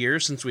over a year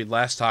since we'd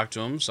last talked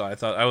to him, so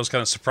I was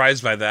kind of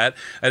surprised by that.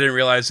 I didn't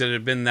realize it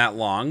had been that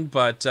long,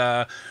 but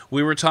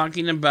we were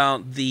talking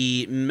about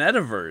the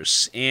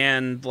metaverse,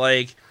 and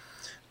like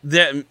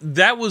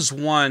that was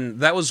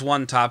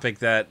one topic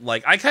that,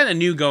 like, I kind of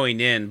knew going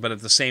in, but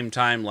at the same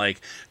time, like,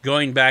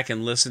 going back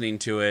and listening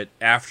to it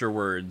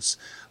afterwards,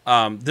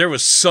 there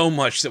was so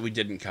much that we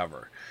didn't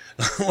cover.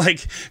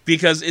 Like,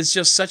 because it's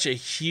just such a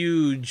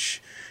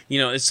huge,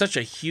 it's such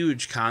a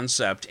huge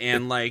concept,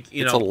 and like,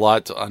 it's a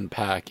lot to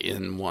unpack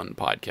in one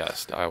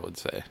podcast, I would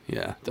say.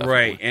 Yeah, definitely.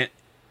 Right.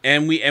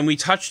 And we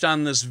touched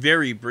on this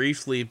very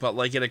briefly, but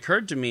like, it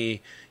occurred to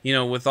me,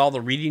 with all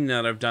the reading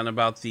that I've done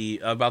about the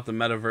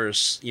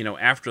metaverse,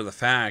 after the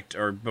fact,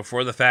 or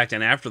before the fact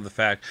and after the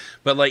fact,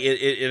 but like,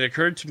 it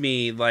occurred to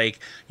me, like,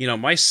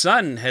 my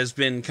son has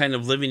been kind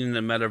of living in the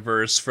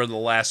metaverse for the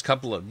last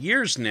couple of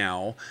years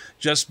now,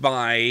 just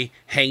by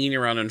hanging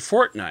around in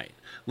Fortnite.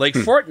 Like,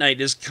 Fortnite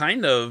is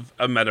kind of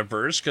a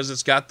metaverse because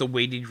it's got the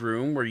waiting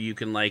room where you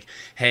can, like,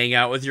 hang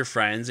out with your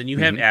friends, and you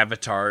have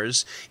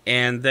avatars,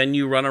 and then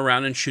you run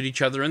around and shoot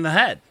each other in the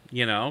head,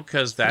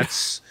 because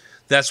that's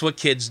what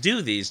kids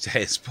do these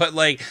days. But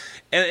like,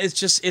 and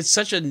it's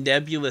such a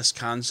nebulous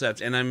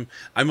concept, and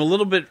I'm a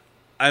little bit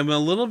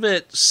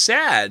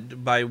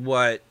sad by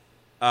what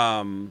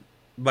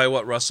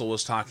Russell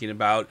was talking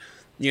about,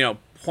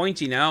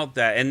 pointing out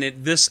that,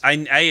 and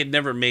I had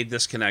never made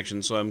this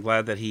connection, so I'm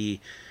glad that he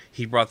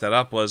brought that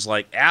up, was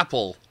like,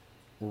 Apple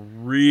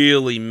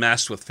really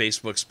messed with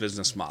Facebook's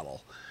business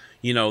model.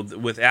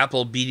 With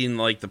Apple beating,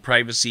 like, the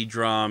privacy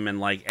drum and,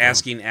 like,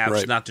 asking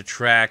apps not to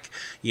track,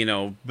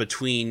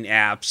 between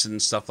apps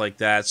and stuff like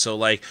that. So,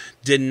 like,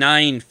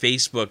 denying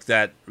Facebook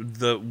that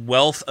the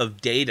wealth of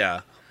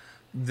data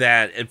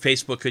that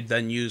Facebook could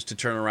then use to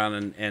turn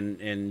around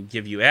and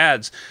give you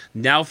ads.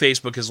 Now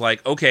Facebook is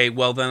like, okay,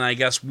 well, then I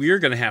guess we're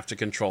going to have to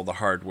control the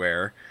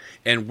hardware,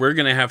 and we're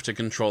going to have to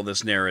control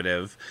this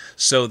narrative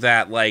so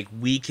that, like,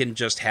 we can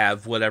just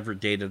have whatever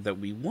data that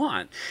we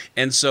want.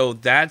 And so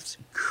that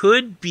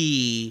could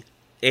be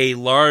a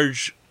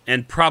large,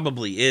 and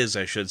probably is,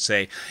 I should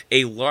say,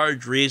 a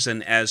large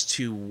reason as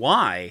to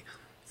why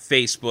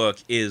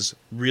Facebook is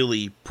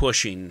really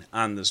pushing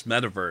on this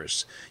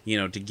metaverse,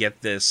 to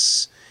get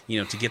this,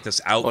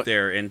 out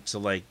there, and to,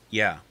 like,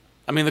 yeah.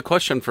 I mean, the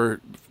question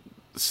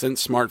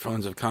since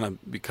smartphones have kind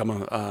of become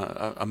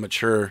a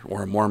mature,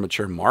 or a more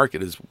mature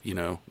market, is,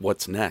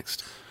 what's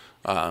next?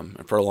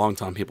 For a long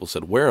time, people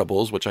said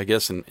wearables, which I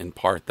guess in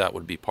part that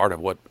would be part of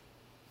what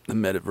the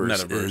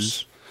metaverse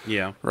is.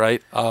 Yeah.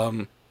 Right?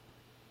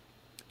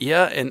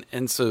 Yeah,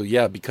 and so,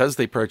 yeah, because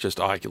they purchased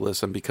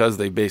Oculus, and because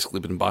they've basically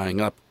been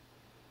buying up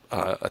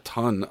a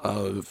ton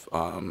of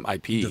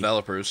IP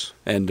developers,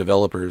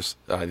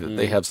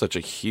 they have such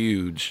a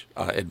huge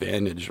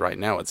advantage right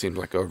now, it seems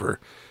like, over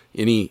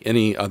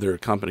any other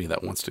company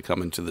that wants to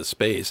come into this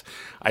space.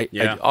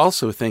 I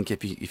also think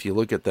if you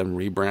look at them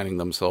rebranding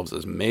themselves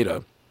as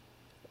Meta,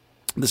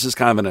 this is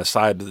kind of an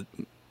aside,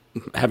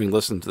 having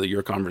listened to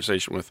your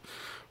conversation with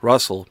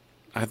Russell,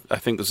 I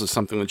think this is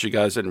something that you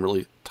guys didn't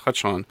really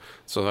touch on,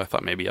 so I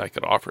thought maybe I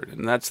could offer it.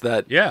 And that's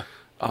that. Yeah.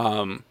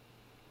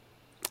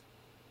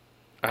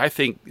 I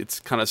think it's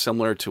kind of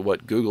similar to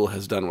what Google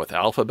has done with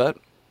Alphabet,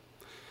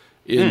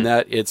 in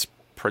that it's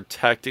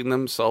protecting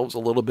themselves a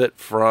little bit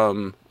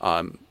from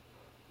the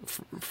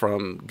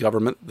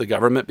government,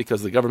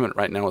 because the government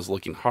right now is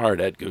looking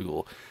hard at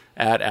Google,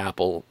 at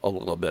Apple a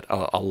little bit,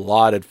 a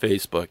lot at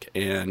Facebook,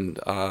 and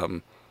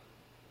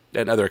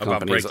other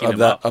companies of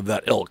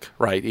that ilk,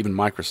 right? Even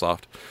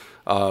Microsoft,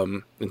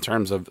 in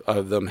terms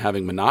of them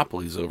having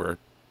monopolies over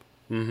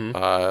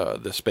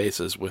the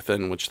spaces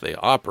within which they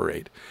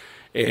operate.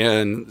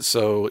 And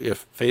so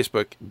if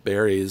Facebook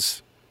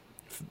buries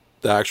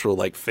the actual,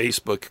 like,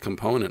 Facebook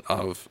component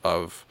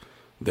of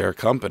their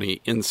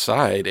company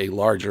inside a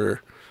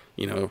larger,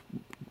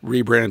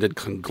 rebranded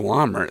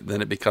conglomerate,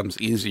 then it becomes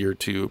easier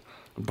to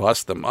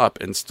bust them up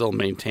and still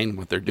maintain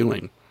what they're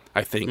doing,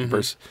 I think,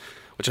 which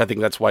I think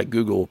that's why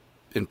Google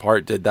in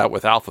part did that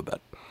with Alphabet.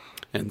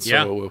 And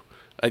so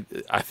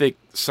I think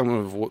some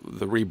of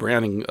the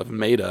rebranding of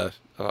Meta,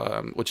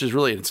 which is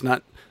really, it's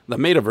not, the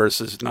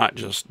Metaverse is not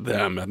just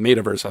them. The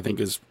Metaverse, I think,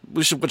 is,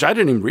 which I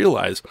didn't even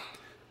realize.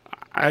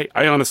 I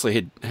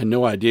honestly had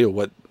no idea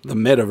what the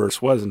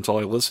Metaverse was until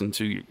I listened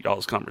to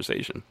y'all's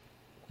conversation.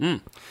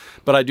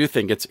 But I do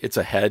think it's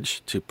a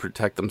hedge to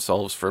protect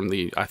themselves from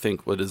I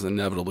think what is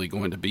inevitably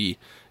going to be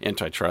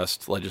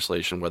antitrust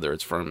legislation, whether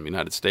it's from the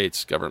United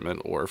States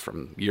government or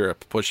from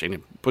Europe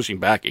pushing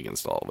back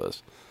against all of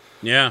this.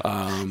 Yeah.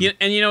 And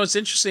it's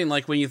interesting,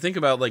 like, when you think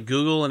about, like,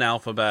 Google and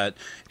Alphabet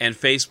and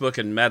Facebook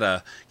and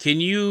Meta,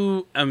 can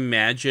you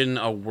imagine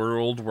a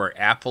world where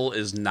Apple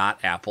is not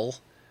Apple?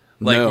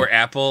 like No. where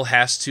Apple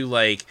has to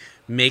like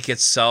make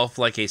itself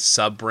like a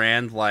sub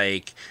brand.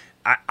 Like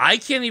I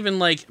can't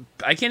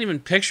even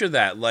picture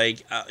that.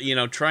 Like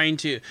trying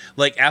to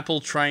like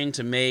Apple trying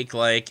to make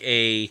like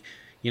a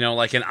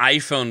like an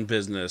iPhone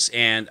business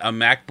and a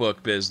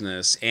MacBook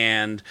business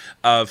and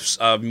a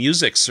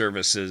music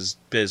services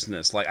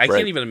business. Like I Right.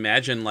 can't even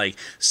imagine like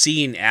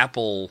seeing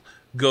Apple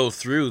go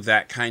through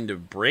that kind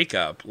of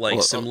breakup, like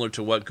Well, similar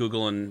to what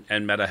Google and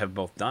Meta have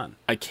both done.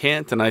 I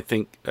can't, and I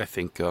think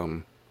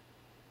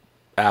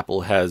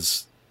Apple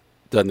has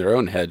done their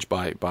own hedge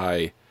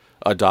by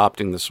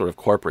adopting the sort of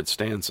corporate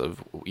stance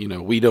of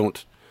we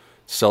don't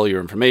sell your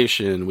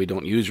information, we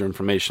don't use your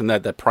information,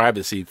 that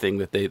privacy thing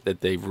that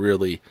they've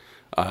really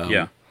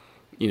Yeah.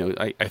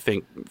 I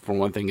think for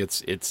one thing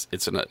it's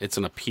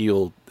an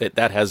appeal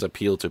that has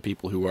appeal to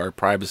people who are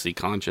privacy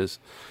conscious.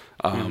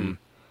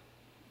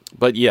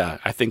 But yeah,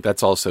 I think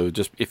that's also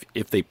just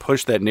if they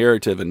push that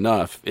narrative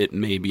enough, it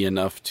may be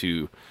enough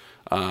to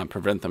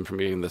prevent them from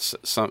getting this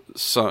some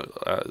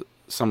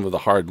of the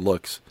hard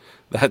looks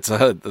that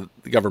the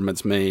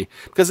governments may,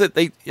 because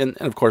and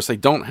of course they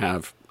don't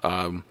have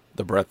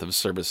the breadth of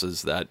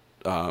services that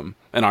and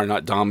are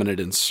not dominant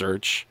in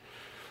search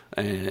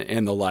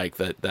and the like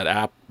that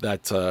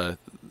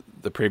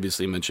the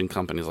previously mentioned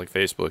companies like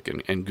Facebook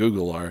and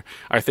Google are.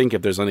 I think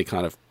if there's any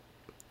kind of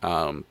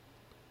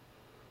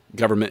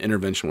government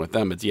intervention with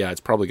them,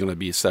 it's probably going to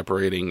be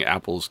separating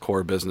Apple's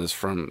core business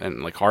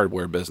and like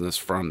hardware business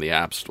from the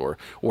App Store,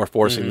 or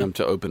forcing them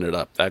to open it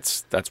up.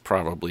 That's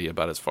probably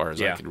about as far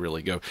as I could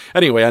really go.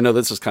 Anyway, I know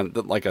this is kind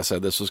of, like I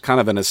said, this was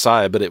kind of an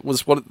aside, but it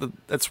was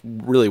that's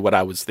really what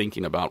I was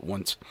thinking about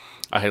once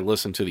I had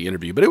listened to the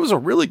interview. But it was a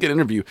really good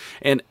interview,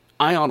 and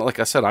like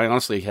I said, I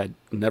honestly had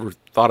never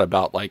thought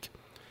about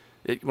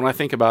when I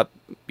think about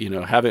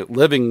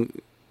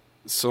living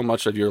so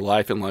much of your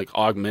life in like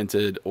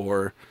augmented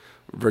or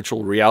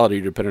virtual reality,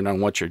 depending on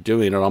what you're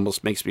doing, it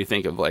almost makes me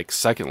think of like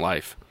Second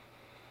Life.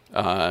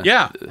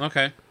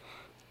 Okay.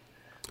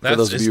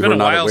 It's been a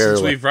while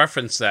since we've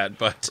referenced that,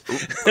 but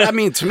I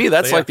mean, to me,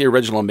 that's like the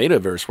original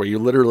Metaverse, where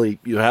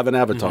you have an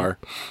avatar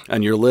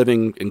and you're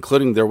living,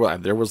 including there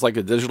was like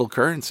a digital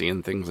currency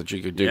and things that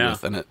you could do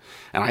within it.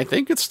 And I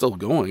think it's still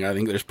going. I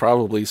think there's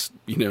probably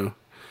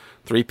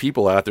 3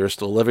 people out there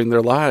still living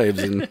their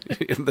lives in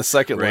the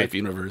Second Life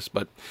universe.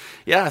 But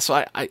yeah,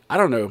 so I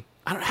don't know.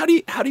 How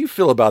do you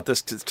feel about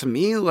this? 'Cause to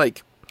me,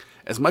 like,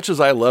 as much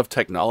as I love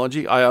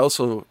technology, I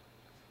also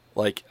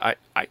like I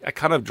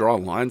kind of draw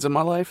lines in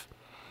my life.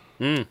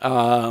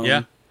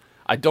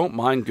 I don't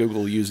mind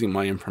Google using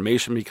my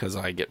information because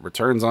I get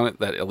returns on it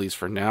that, at least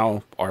for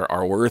now,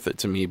 are worth it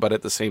to me. But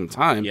at the same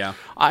time,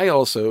 I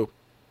also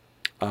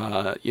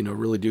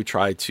really do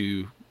try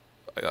to.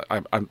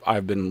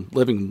 I've been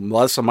living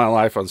less of my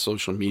life on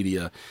social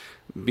media,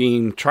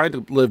 trying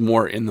to live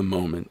more in the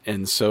moment,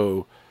 and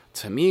so.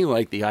 To me,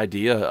 like the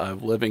idea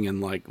of living in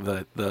like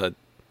a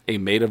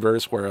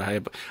metaverse where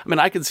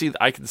I can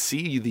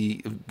see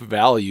the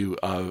value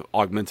of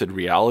augmented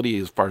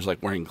reality as far as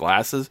like wearing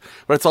glasses,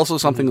 but it's also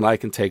something that I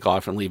can take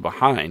off and leave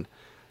behind.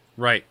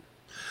 Right.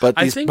 But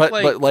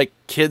but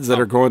kids that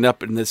are growing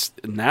up in this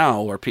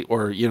now, or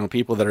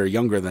people that are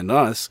younger than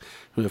us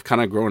who have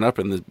kind of grown up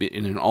in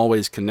an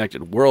always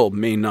connected world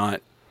may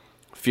not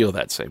feel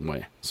that same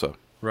way. So.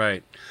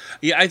 Right.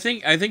 Yeah, I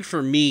think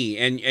for me,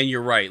 and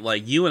you're right,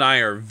 like you and I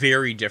are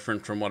very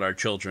different from what our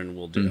children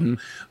will do.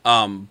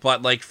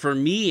 But like for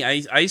me,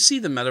 I see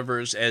the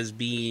metaverse as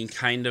being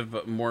kind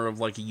of more of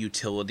like a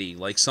utility,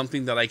 like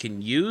something that I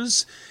can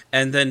use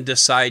and then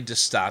decide to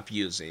stop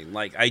using.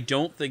 Like I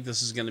don't think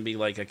this is going to be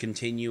like a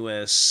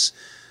continuous...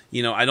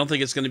 I don't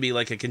think it's going to be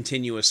like a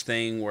continuous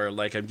thing where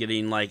like I'm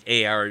getting like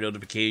AR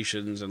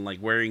notifications and like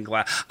wearing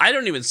I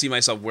don't even see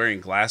myself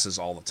wearing glasses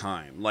all the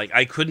time. Like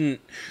I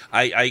can't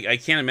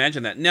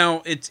imagine that.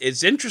 Now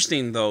it's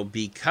interesting though,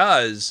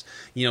 because,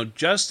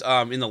 just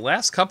in the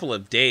last couple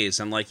of days,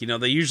 and like,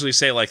 they usually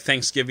say like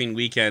Thanksgiving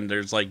weekend,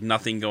 there's like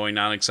nothing going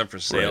on except for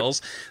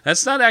sales. Right.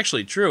 That's not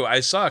actually true. I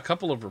saw a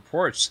couple of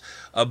reports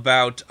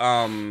about,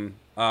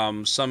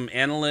 some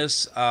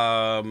analysts,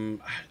 I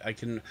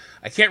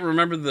can't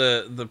remember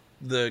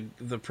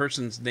the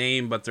person's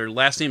name, but their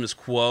last name is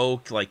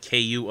Kuo, like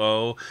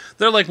Kuo.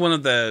 They're like one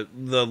of the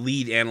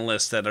lead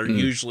analysts that are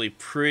usually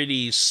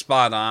pretty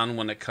spot on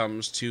when it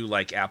comes to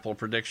like Apple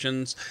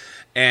predictions,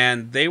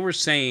 and they were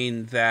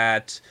saying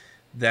that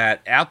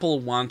Apple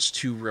wants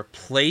to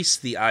replace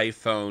the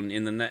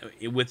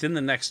iPhone within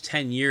the next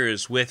 10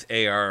 years with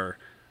AR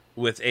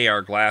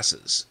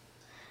glasses,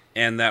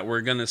 and that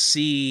we're going to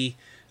see.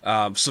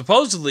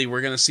 Supposedly,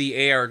 we're going to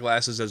see AR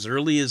glasses as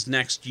early as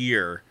next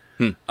year,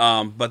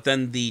 but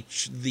then the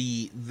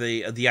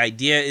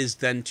idea is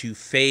then to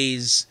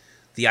phase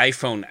the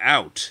iPhone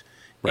out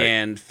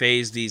and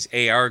phase these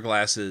AR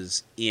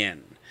glasses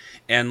in,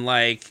 and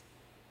like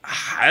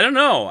I don't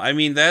know. I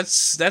mean, that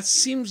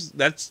seems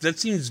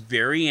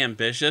very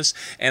ambitious,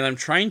 and I'm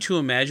trying to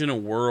imagine a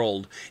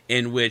world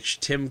in which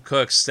Tim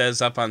Cook says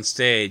up on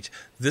stage,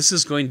 "This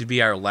is going to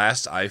be our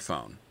last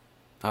iPhone."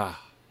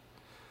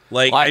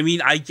 Like, I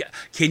mean,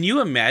 can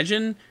you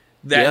imagine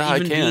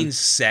that even being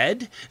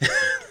said.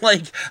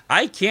 Like,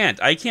 I can't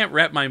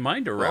wrap my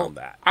mind around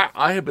that.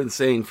 I have been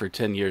saying for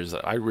 10 years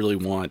that I really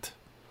want.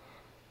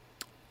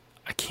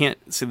 I can't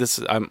see this.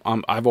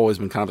 I've always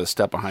been kind of a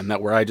step behind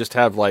that, where I just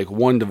have like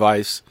one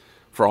device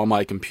for all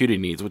my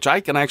computing needs, which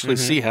I can actually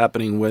see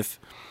happening with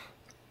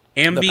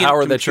ambient the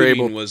power computing that you're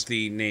able. Was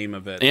the name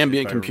of it.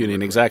 Ambient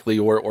computing, exactly,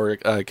 or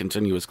a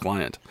continuous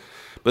client.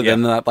 But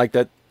then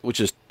that, which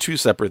is two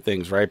separate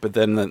things, right? But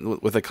then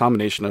with a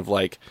combination of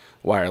like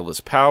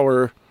wireless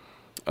power,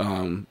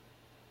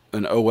 an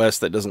OS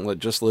that doesn't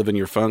just live in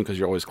your phone because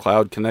you're always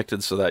cloud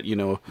connected, so that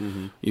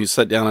you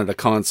sit down at a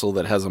console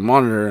that has a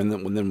monitor, and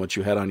then what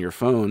you had on your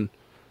phone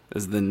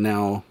is then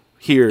now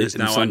here is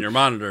now on your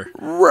monitor,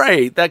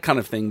 right? That kind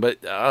of thing.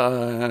 But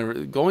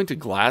going to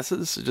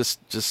glasses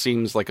just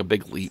seems like a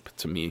big leap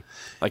to me.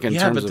 Like in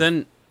terms of,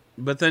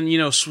 But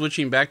then,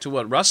 switching back to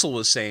what Russell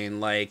was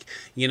saying, like,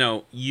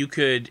 you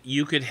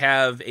could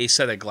have a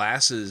set of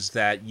glasses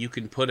that you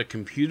can put a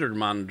computer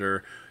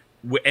monitor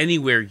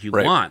anywhere you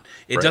want.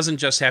 It doesn't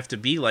just have to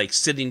be like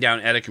sitting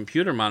down at a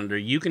computer monitor.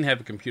 You can have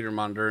a computer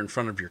monitor in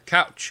front of your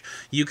couch.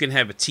 You can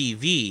have a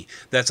TV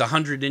that's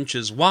 100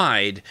 inches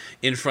wide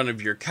in front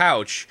of your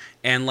couch,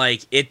 and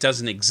like it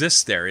doesn't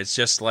exist there. It's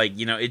just like,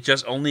 it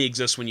just only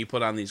exists when you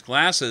put on these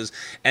glasses.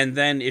 And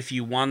then if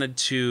you wanted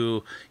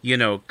to,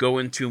 go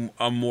into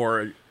a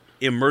more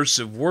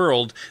immersive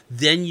world,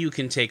 then you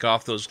can take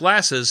off those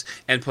glasses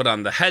and put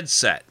on the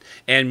headset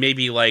and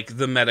maybe like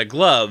the Meta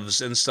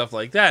gloves and stuff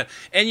like that.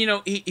 And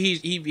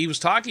he was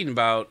talking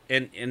about,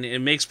 and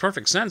it makes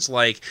perfect sense.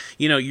 Like,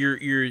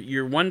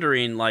 you're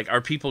wondering, like, are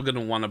people going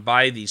to want to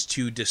buy these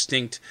two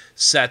distinct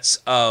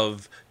sets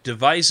of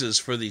devices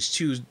for these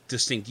two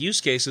distinct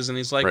use cases? And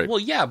he's like, well,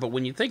 yeah, but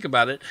when you think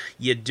about it,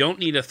 you don't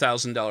need a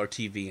 $1,000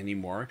 TV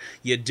anymore.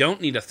 You don't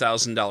need a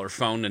 $1,000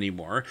 phone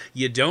anymore.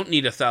 You don't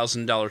need a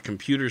 $1,000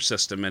 computer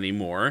system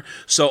anymore.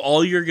 So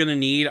all you're going to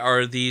need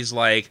are these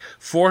like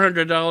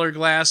 $400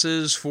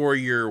 glasses for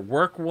your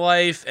work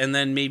life, and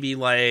then maybe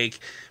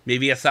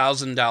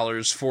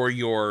 $1,000 for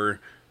your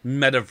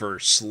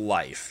metaverse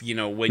life,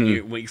 when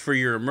you for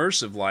your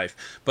immersive life.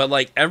 But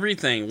like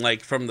everything,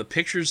 like from the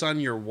pictures on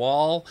your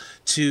wall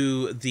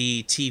to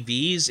the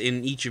TVs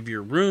in each of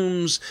your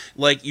rooms,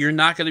 like you're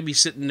not going to be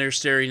sitting there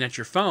staring at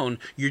your phone.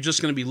 You're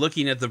just going to be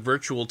looking at the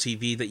virtual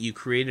TV that you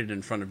created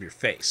in front of your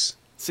face.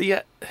 See,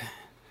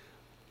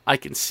 I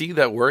can see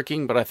that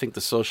working, but I think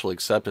the social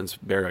acceptance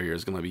barrier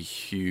is going to be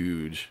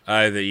huge.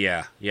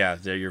 Yeah,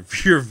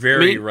 you're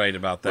very right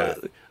about that.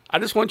 I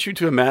just want you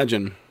to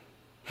imagine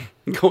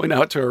going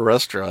out to a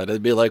restaurant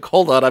and be like,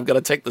 hold on, I've got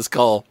to take this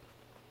call.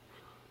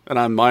 And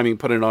I'm miming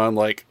putting on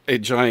like a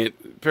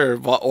giant pair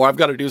of, or I've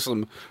got to do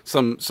some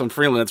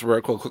freelance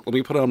work. Well, let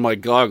me put on my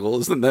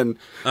goggles, and then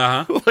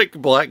like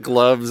black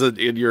gloves, and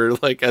you're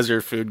like, as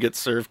your food gets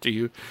served to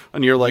you,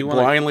 and you're like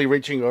blindly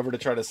reaching over to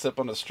try to sip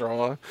on a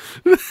straw.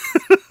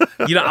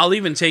 I'll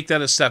even take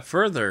that a step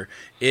further.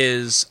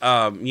 Is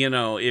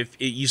if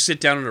you sit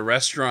down at a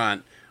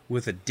restaurant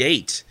with a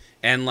date,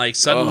 and like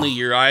suddenly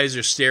your eyes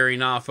are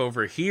staring off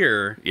over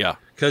here. Yeah.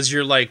 Because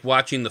you're like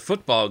watching the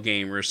football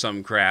game or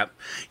some crap,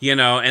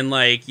 and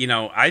like,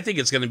 I think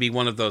it's going to be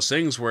one of those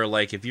things where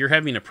like if you're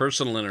having a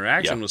personal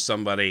interaction with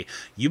somebody,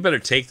 you better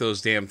take those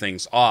damn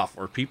things off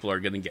or people are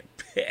going to get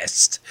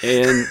pissed.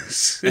 And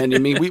I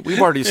mean,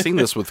 we've already seen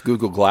this with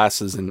Google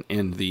Glasses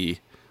and the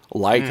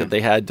light that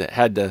they had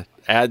to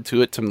add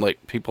to it to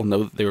like people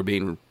know that they were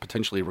being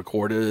potentially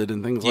recorded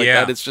and things like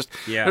that. It's just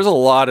there's a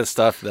lot of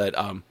stuff that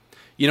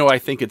I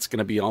think it's going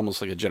to be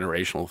almost like a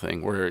generational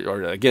thing where,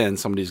 or again,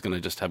 somebody's going to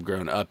just have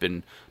grown up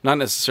and not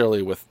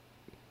necessarily with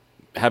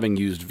having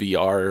used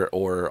VR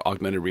or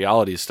augmented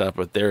reality stuff,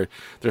 but they're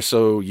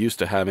so used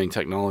to having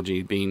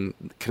technology being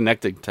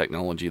connected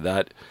technology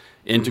that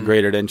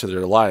integrated into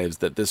their lives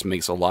that this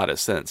makes a lot of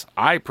sense.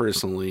 I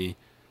personally,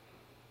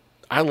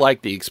 I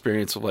like the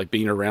experience of like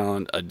being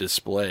around a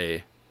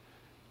display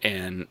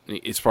and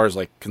as far as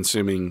like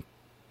consuming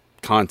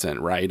content,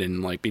 right?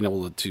 And like being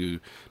able to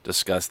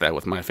discuss that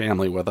with my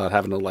family without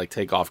having to like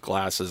take off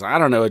glasses. I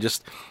don't know.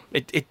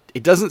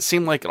 It doesn't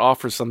seem like it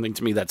offers something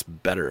to me that's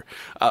better,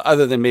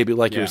 other than maybe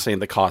like you were saying,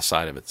 the cost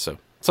side of it. So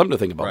something to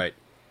think about. Right.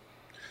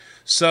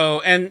 So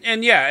and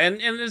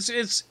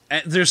it's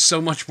there's so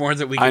much more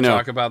that we can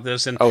talk about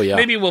this, and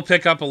maybe we'll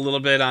pick up a little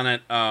bit on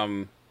it.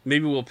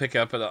 Maybe we'll pick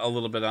up a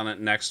little bit on it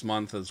next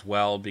month as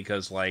well,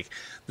 because like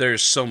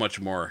there's so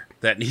much more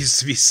that needs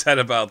to be said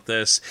about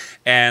this.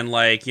 And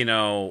like,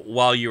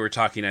 while you were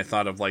talking, I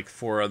thought of like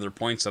 4 other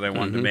points that I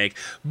wanted to make,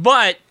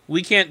 but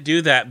we can't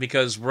do that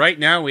because right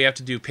now we have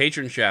to do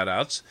patron shout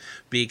outs,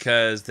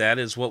 because that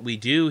is what we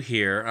do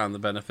here on the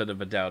Benefit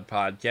of a Doubt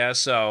podcast.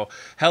 So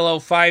hello,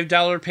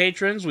 $5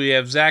 patrons. We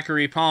have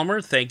Zachary Palmer.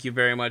 Thank you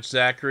very much,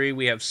 Zachary.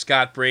 We have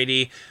Scott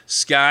Brady.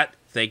 Scott,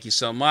 thank you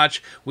so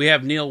much. We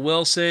have Neil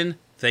Wilson.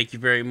 Thank you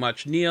very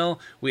much, Neil.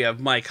 We have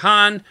Mike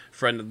Hahn,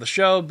 friend of the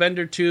show,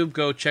 BenderTube.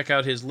 Go check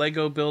out his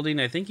Lego building.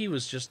 I think he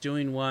was just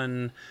doing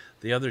one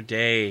the other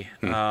day.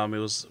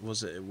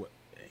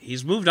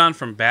 he's moved on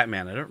from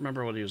Batman. I don't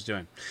remember what he was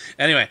doing.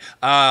 Anyway,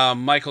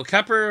 Michael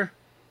Keeper,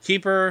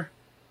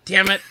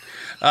 damn it.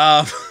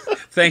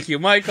 Thank you,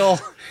 Michael.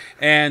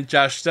 And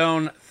Josh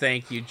Stone,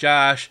 thank you,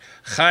 Josh.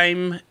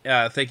 Chaim,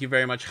 thank you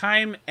very much,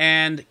 Chaim.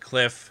 And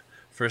Cliff,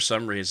 for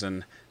some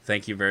reason,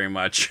 thank you very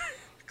much,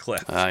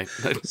 Cliff.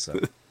 So,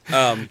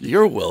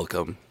 you're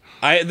welcome.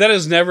 That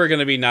is never going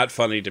to be not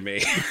funny to me.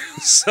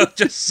 So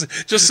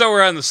just so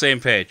we're on the same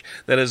page,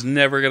 that is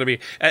never going to be.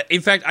 In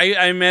fact,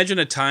 I imagine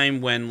a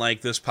time when like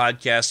this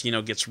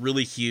podcast, gets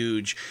really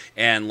huge,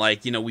 and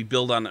like we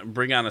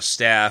bring on a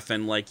staff,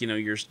 and like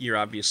you're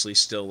obviously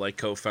still like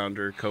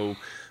co-founder,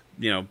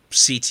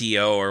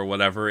 CTO or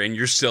whatever, and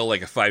you're still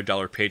like a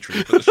 $5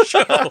 patron for the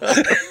show.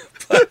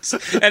 But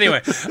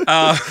anyway,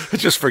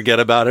 just forget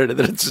about it, and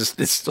then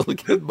it's still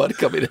good money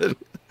coming in.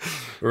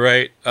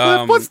 Right.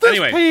 What's this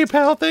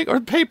PayPal thing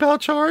or PayPal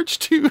charge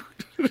to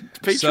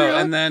Patreon? So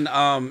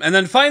and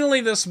then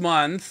finally this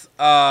month,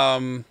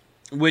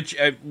 which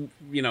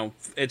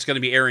it's going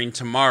to be airing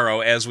tomorrow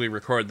as we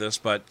record this,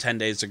 but 10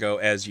 days ago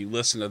as you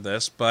listen to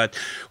this. But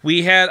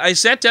I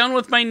sat down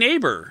with my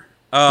neighbor.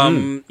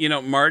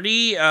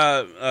 Marty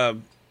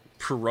Paroli,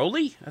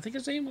 I think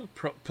his name was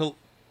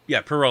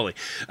Paroli.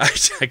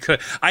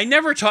 I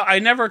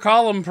never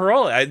call him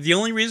Paroli. The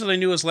only reason I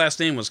knew his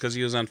last name was because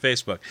he was on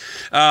Facebook.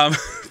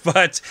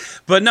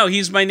 But no,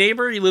 he's my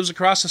neighbor. He lives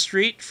across the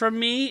street from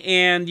me,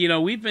 and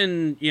we've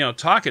been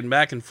talking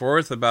back and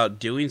forth about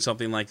doing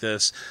something like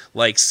this,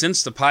 like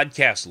since the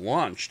podcast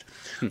launched.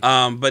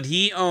 But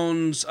he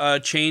owns a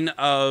chain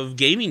of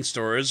gaming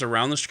stores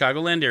around the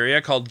Chicagoland area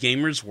called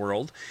Gamers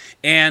World,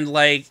 and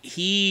like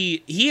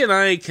he and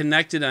I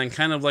connected on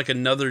kind of like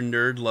another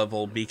nerd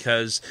level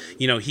because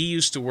he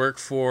used to work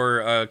for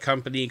a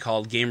company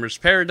called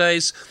Gamers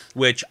Paradise,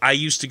 which I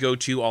used to go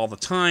to all the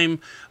time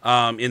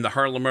in the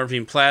Harlem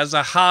Irving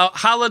Plaza.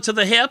 Holla to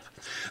the hip.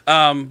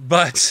 And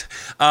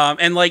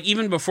like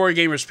even before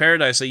Gamers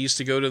Paradise, I used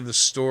to go to the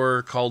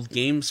store called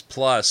Games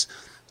Plus,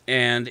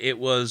 and it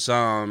was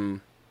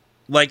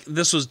like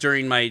this was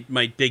during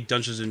my big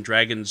Dungeons and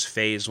Dragons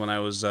phase when I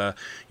was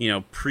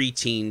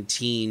preteen,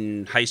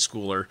 teen, high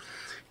schooler,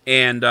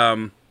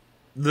 and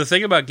the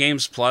thing about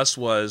Games Plus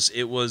was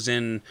it was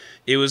in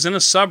a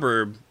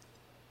suburb,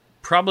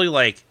 probably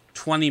like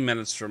 20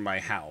 minutes from my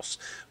house,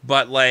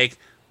 but like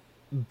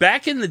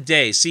back in the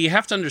day, see, you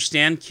have to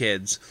understand,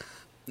 kids.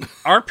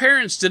 Our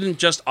parents didn't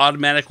just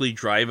automatically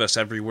drive us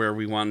everywhere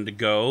we wanted to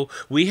go.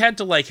 We had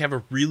to like have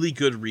a really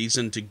good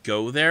reason to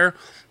go there.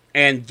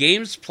 And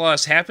Games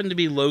Plus happened to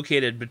be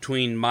located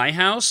between my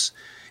house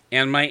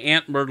and my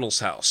Aunt Myrtle's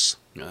house.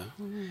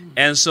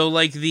 And so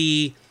like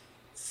the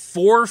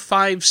 4,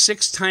 5,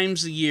 6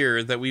 times a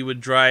year that we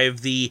would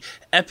drive the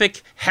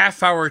epic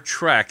half-hour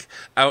trek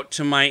out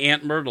to my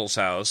Aunt Myrtle's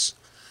house,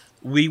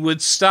 we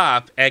would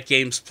stop at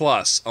Games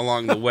Plus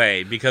along the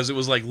way because it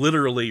was like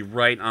literally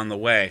right on the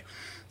way.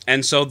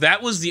 And so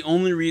that was the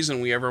only reason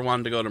we ever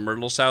wanted to go to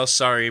Myrtle's house.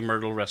 Sorry,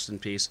 Myrtle, rest in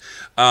peace.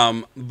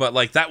 But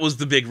like that was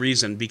the big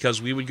reason,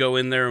 because we would go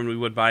in there and we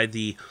would buy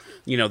the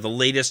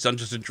latest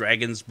Dungeons and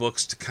Dragons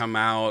books to come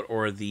out,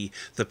 or the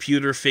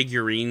pewter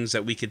figurines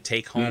that we could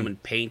take home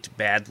and paint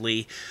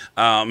badly.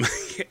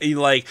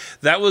 Like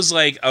that was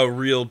like a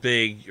real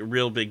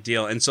big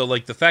deal. And so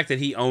like the fact that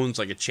he owns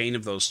like a chain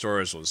of those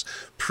stores was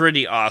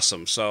pretty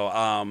awesome.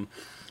 So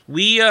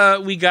we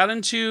got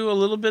into a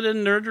little bit of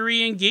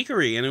nerdery and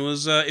geekery, and it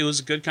was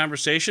a good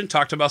conversation.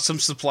 Talked about some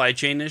supply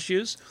chain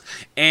issues,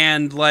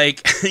 and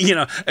like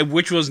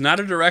which was not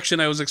a direction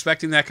I was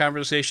expecting that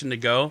conversation to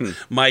go.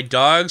 My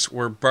dogs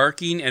were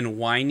barking and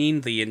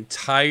whining the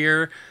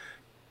entire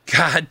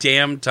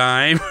goddamn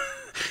time.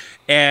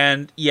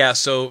 And yeah,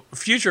 so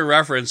future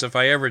reference, if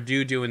I ever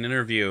do an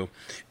interview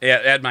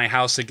at my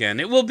house again,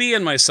 it will be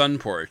in my sun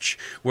porch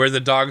where the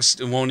dogs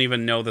won't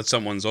even know that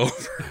someone's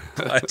over.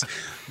 But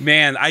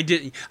man, I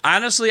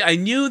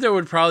knew there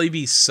would probably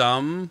be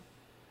some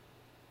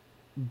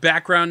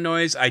background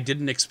noise. I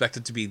didn't expect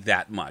it to be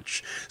that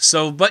much.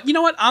 So, but you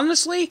know what?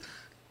 Honestly,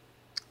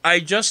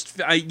 I just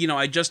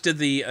did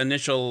the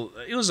initial.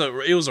 It was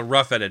a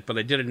rough edit, but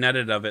I did an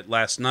edit of it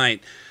last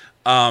night.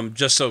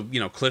 Just so,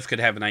 Cliff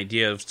could have an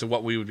idea as to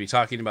what we would be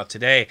talking about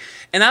today.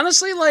 And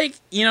honestly, like,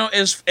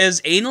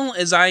 as anal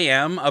as I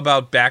am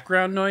about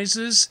background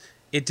noises,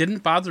 it didn't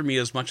bother me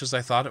as much as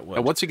I thought it would.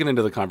 And once you get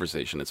into the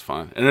conversation, it's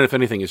fun. And if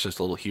anything, it's just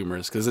a little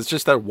humorous, because it's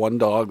just that one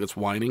dog that's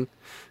whining.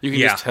 You can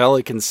just tell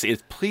it can see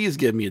it. Please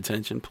give me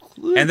attention.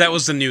 Please. And that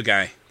was the new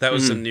guy. That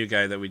was the new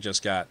guy that we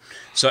just got.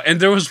 So, and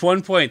there was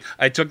one point,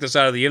 I took this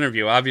out of the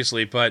interview,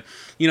 obviously, but,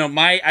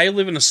 I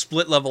live in a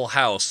split-level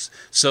house.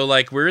 So,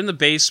 like, we're in the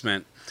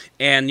basement.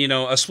 And,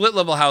 a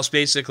split-level house,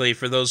 basically,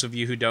 for those of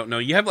you who don't know,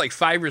 you have like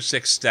 5 or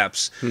 6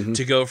 steps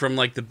to go from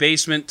like the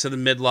basement to the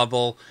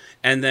mid-level,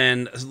 and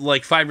then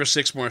like 5 or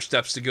 6 more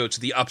steps to go to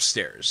the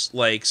upstairs.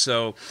 Like,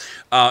 so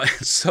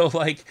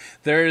like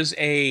there's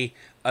an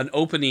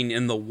opening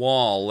in the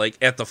wall, like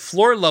at the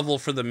floor level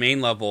for the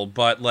main level,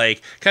 but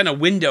like kind of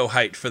window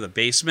height for the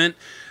basement.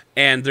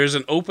 and there's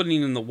an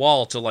opening in the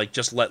wall to like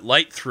just let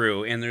light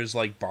through, and there's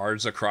like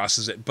bars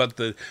across it.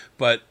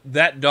 But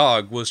that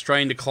dog was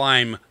trying to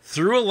climb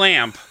through a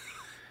lamp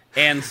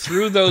and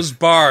through those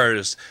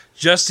bars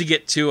just to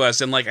get to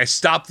us. And like I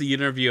stopped the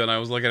interview and I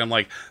was looking at him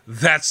like,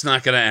 that's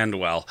not going to end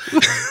well.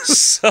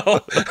 So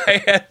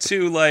I had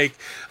to like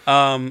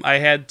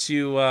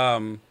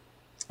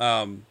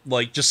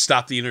just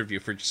stop the interview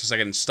for just a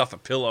second and stuff a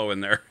pillow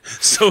in there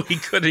so he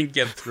couldn't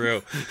get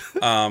through.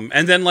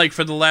 And then like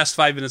for the last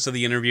 5 minutes of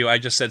the interview, I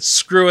just said,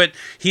 screw it.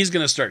 He's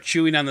going to start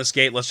chewing on this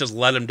gate. Let's just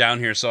let him down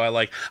here. So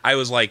I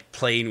was like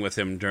playing with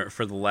him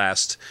for the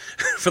last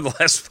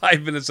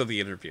 5 minutes of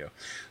the interview.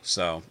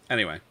 So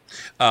anyway,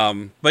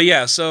 but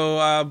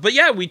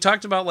yeah, we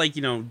talked about like,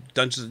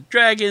 Dungeons and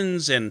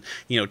Dragons and,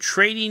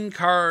 trading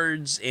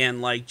cards and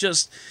like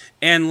just,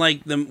 and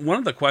like one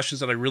of the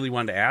questions that I really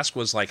wanted to ask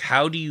was like,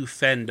 how do you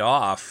fend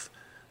off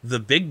the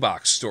big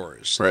box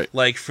stores? Right.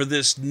 Like for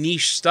this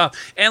niche stuff.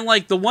 And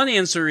like the one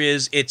answer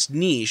is it's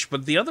niche,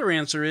 but the other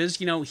answer is,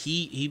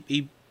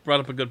 he brought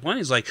up a good point.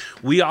 He's like,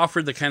 we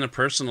offer the kind of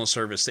personal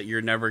service that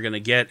you're never going to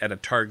get at a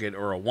Target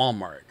or a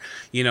Walmart.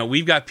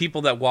 We've got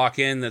people that walk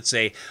in that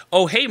say,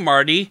 oh, hey,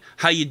 Marty,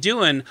 how you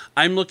doing?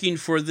 I'm looking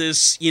for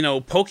this,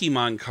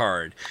 Pokemon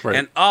card. Right.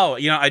 And,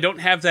 I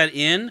don't have that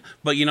in,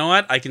 but you know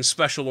what? I can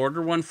special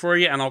order one for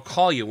you, and I'll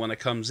call you when it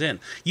comes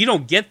in. You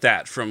don't get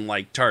that from,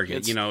 like,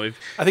 Target.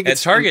 I think at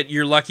Target,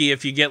 you're lucky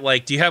if you get,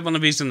 like, do you have one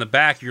of these in the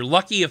back? You're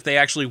lucky if they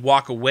actually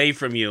walk away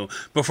from you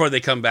before they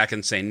come back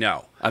and say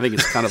no. I think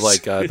it's kind of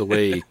like the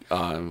way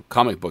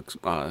comic book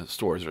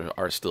stores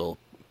are still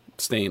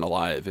staying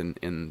alive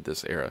in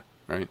this era,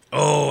 right?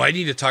 Oh, I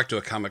need to talk to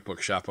a comic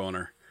book shop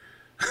owner.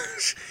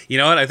 You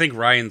know what? I think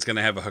Ryan's going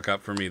to have a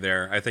hookup for me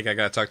there. I think I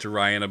got to talk to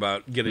Ryan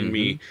about getting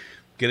me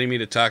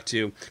to talk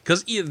to,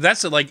 because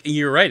that's like,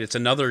 you're right. It's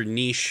another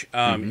niche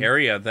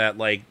area that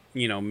like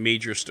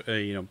major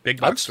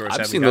big box stores.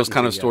 I've seen those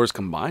kind of stores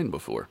combined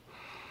before.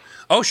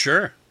 Oh,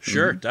 sure,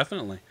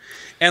 definitely.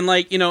 And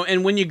like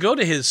and when you go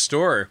to his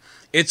store,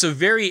 it's a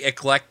very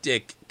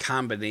eclectic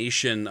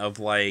combination of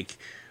like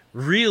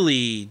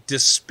really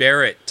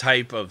disparate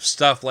type of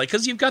stuff, like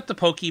because you've got the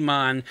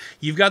Pokemon,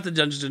 you've got the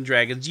Dungeons and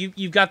Dragons,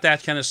 you've got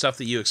that kind of stuff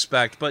that you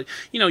expect, but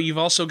you've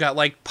also got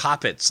like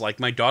Poppets.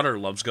 Like my daughter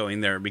loves going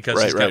there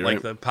because he's got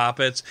like the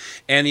Poppets,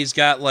 and he's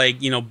got like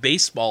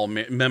baseball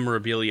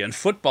memorabilia and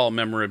football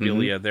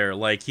memorabilia there.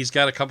 Like he's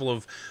got a couple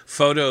of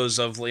photos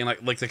of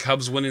like the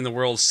Cubs winning the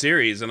World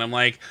Series, and I'm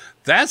like,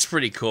 that's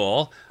pretty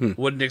cool. I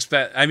wouldn't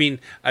expect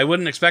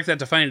that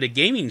to find at a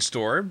gaming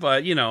store,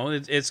 but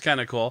it's kind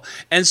of cool.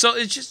 And so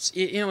it's just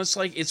it's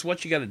like it's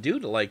what you got to do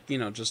to like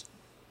just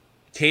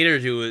cater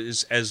to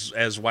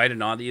as wide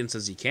an audience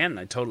as you can. And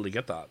I totally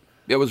get that.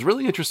 It was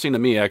really interesting to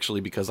me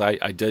actually because I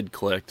did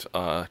collect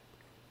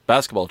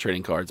basketball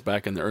trading cards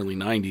back in the early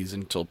 '90s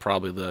until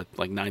probably the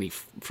like 90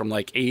 from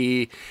like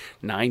 90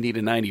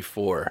 to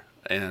 94,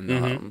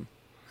 and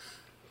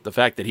the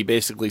fact that he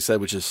basically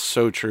said, which is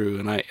so true,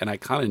 and I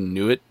kind of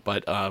knew it,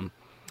 but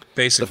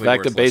basically the fact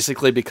worthless. that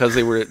basically because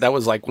that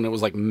was like when it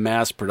was like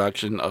mass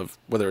production of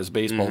whether it was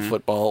baseball,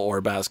 football, or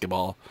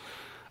basketball.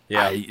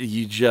 Yeah,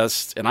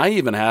 I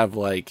even have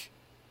like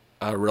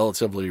a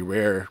relatively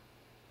rare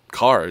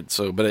card.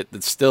 So, but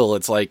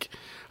it's like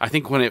I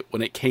think when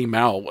it came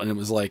out and it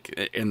was like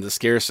in the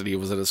scarcity, it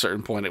was at a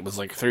certain point it was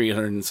like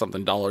 $300 and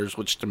something,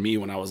 which to me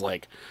when I was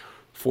like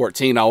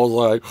 14, I was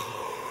like.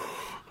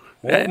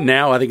 And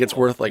now I think it's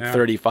worth like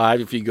 $35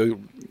 if you go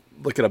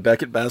look at a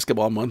Beckett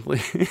Basketball Monthly.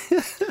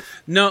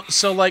 No,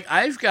 so like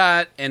I've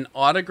got an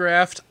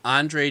autographed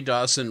Andre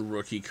Dawson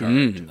rookie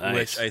card, nice.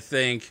 which I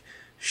think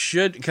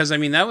should, because I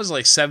mean that was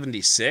like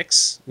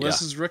 76 was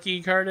his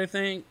rookie card, I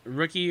think,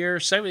 rookie year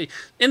 70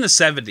 in the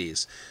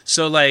 70s.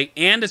 So like,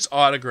 and it's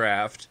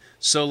autographed.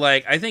 So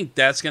like I think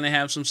that's gonna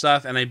have some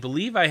stuff, and I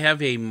believe I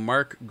have a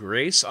Mark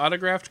Grace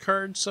autographed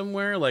card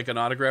somewhere, like an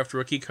autographed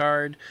rookie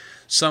card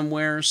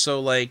somewhere. So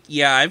like,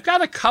 yeah, I've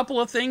got a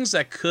couple of things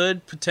that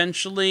could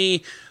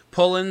potentially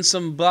pull in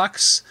some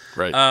bucks.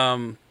 Right.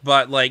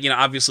 But like,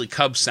 obviously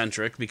Cubs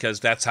centric because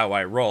that's how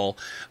I roll.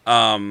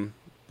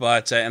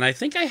 But and I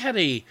think I had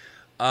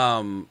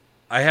I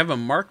have a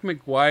Mark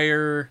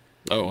McGwire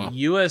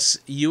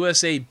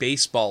USA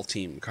baseball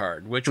team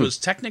card, which was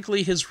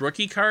technically his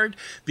rookie card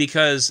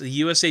because the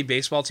USA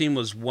baseball team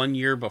was 1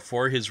 year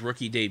before his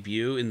rookie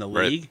debut in the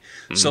league.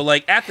 So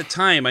like at the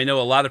time, I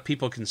know a lot of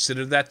people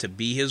considered that to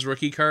be his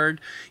rookie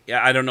card.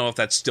 Yeah, I don't know if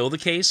that's still the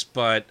case,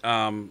 but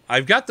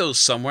I've got those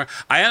somewhere.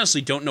 I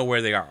honestly don't know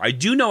where they are. I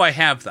do know I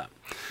have them,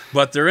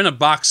 but they're in a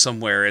box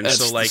somewhere. And it's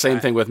so like the same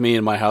thing with me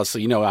in my house.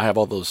 So I have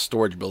all those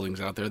storage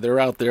buildings out there. They're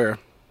out there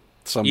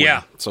somewhere.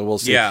 Yeah. So we'll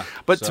see. Yeah.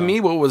 But to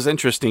me, what was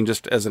interesting,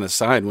 just as an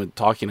aside, when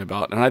talking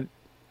about, and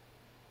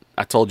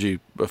I told you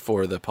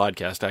before the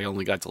podcast, I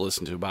only got to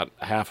listen to about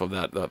half of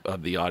that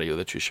of the audio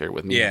that you shared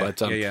with me. Yeah.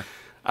 But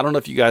I don't know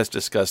if you guys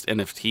discussed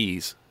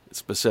NFTs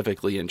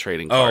specifically in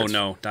trading cards.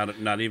 Oh no,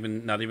 not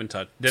even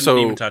touch. Didn't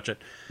even touch it.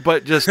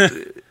 But just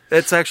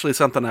it's actually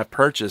something I've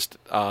purchased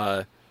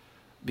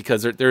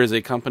because there is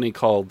a company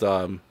called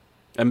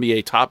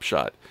NBA Top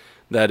Shot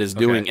that is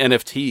doing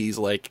NFTs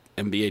like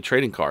NBA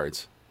trading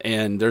cards,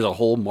 and there's a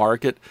whole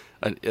market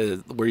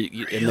where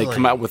and they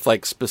come out with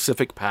like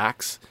specific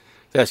packs.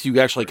 Yes, you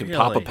actually can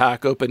pop a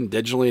pack open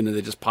digitally, and then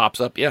it just pops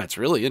up. Yeah, it's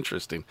really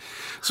interesting.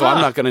 So I'm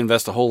not going to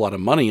invest a whole lot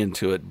of money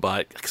into it,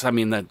 but because I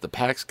mean that the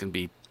packs can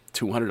be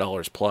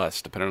 $200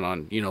 plus, depending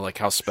on like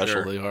how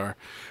special they are.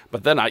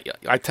 But then I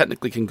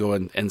technically can go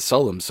and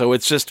sell them. So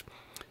it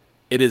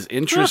is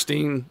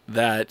interesting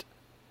that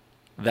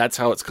that's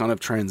how it's kind of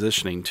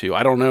transitioning to.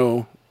 I don't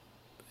know,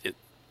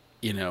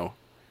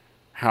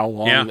 how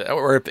long,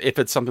 or if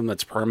it's something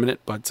that's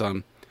permanent, but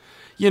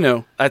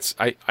that's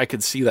I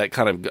could see that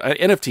kind of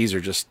NFTs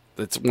are just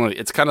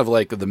it's kind of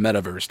like the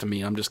metaverse to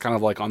me. I'm just kind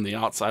of like on the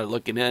outside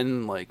looking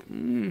in, like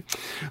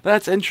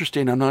that's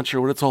interesting. I'm not sure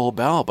what it's all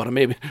about, but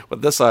maybe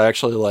with this I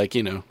actually like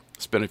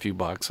spent a few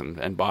bucks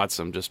and bought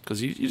some just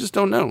because you just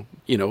don't know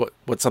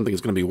what something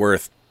is going to be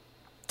worth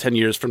 10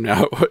 years from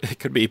now. It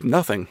could be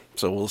nothing,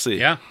 so we'll see.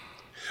 Yeah.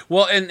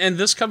 Well, and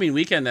this coming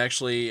weekend,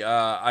 actually,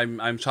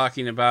 I'm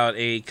talking about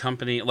a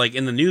company, like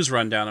in the news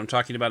rundown, I'm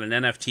talking about an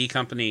NFT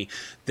company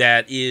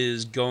that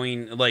is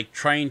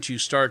trying to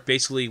start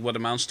basically what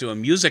amounts to a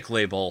music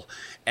label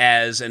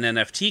as an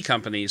NFT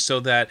company, so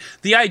that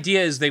the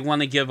idea is they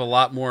want to give a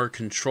lot more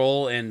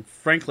control and,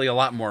 frankly, a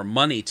lot more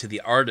money to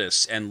the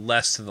artists and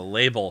less to the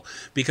label,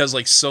 because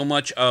so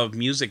much of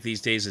music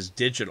these days is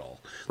digital.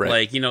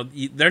 Right.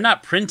 They're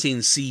not printing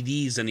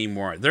CDs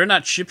anymore. They're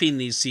not shipping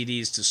these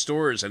CDs to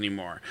stores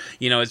anymore.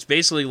 It's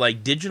basically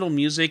like digital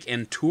music,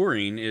 and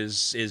touring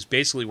is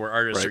basically where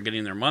artists are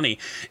getting their money.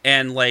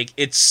 And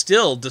it's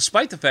still,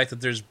 despite the fact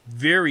that there's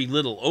very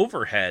little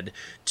overhead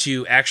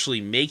to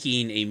actually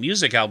making a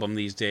music album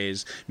these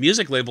days,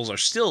 music labels are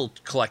still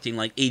collecting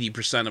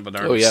 80% of an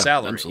artist's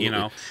salary.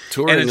 Absolutely.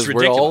 Touring is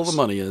ridiculous. Where all the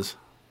money is.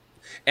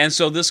 And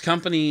so this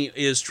company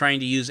is trying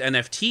to use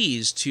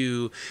NFTs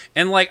to,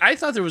 and I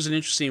thought there was an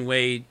interesting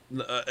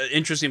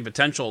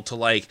potential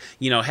to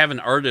have an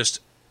artist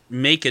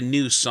make a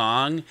new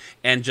song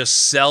and just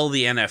sell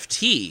the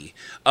NFT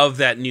of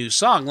that new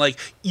song.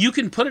 You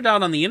can put it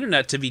out on the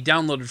internet to be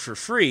downloaded for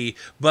free,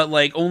 but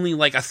only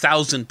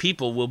 1,000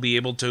 people will be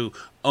able to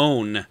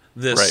own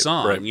this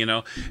song. Right.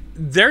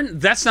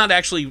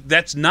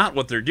 That's not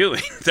what they're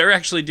doing. They're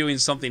actually doing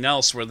something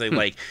else where they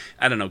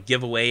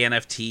give away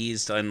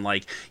NFTs,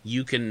 and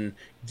you can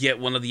get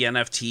one of the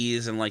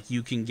NFTs and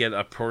you can get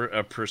a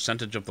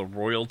percentage of the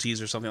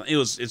royalties or something.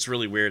 It's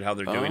really weird how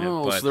they're doing it.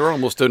 But so they're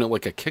almost doing it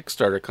like a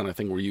Kickstarter kind of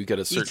thing where you get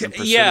a certain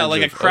percentage. Yeah,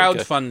 like a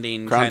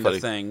crowdfunding kind of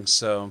thing.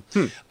 So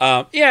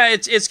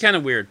it's kind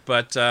of weird.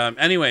 But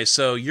anyway,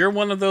 so you're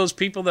one of those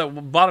people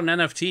that bought an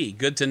NFT.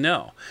 Good to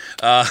know.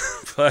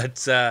 But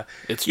so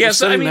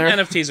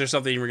NFTs are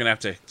something we're gonna have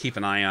to keep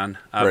an eye on,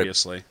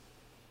 obviously. Right.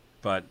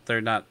 But they're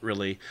not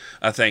really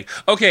a thing.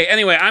 Okay,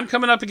 anyway, I'm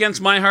coming up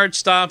against my hard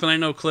stop, and I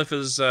know Cliff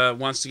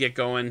wants to get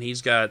going.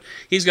 He's got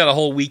a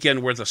whole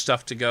weekend worth of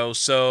stuff to go,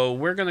 so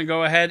we're going to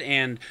go ahead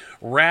and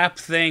wrap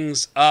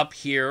things up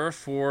here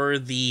for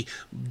the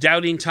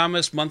Doubting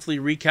Thomas monthly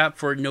recap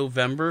for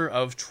November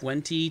of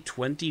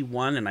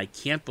 2021, and I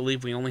can't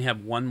believe we only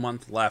have 1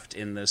 month left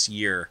in this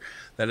year.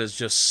 That is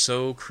just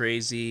so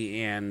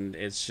crazy, and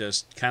it's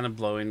just kind of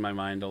blowing my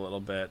mind a little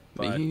bit.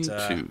 But, me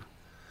too.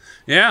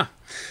 Yeah.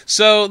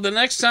 So the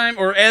next time,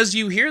 or as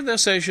you hear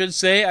this, I should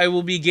say, I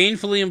will be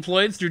gainfully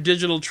employed through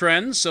Digital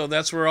Trends. So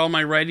that's where all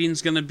my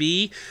writing's going to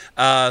be.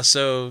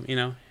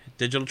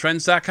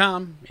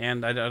 digitaltrends.com.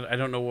 And I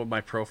don't know what my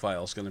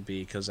profile is going to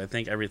be, because I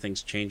think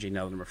everything's changing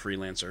now that I'm a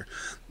freelancer.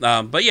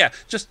 But yeah,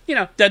 just,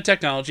 Dead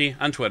Technology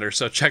on Twitter.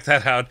 So check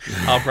that out.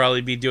 I'll probably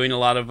be doing a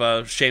lot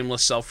of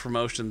shameless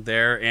self-promotion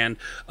there. And,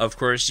 of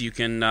course, you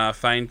can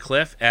find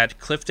Cliff at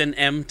Clifton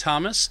M.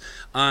 Thomas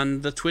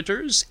on the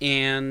Twitters.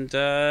 And,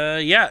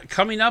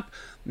 coming up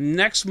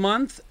next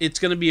month, it's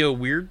going to be a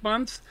weird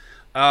month.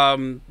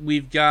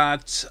 We've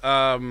got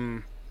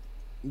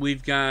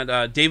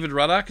David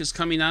Ruddock is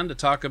coming on to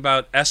talk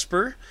about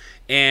Esper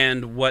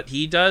and what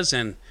he does,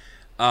 and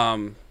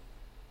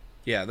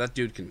that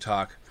dude can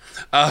talk.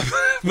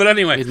 But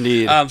anyway,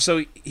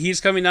 so he's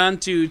coming on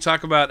to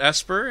talk about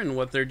Esper and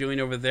what they're doing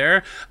over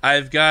there.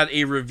 I've got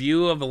a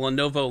review of a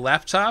Lenovo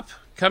laptop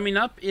coming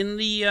up in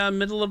the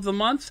middle of the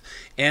month,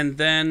 and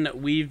then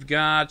we've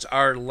got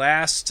our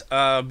last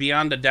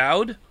Beyond a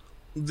Dowd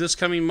this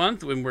coming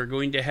month, when we're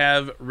going to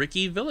have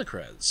Ricky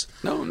Villacrez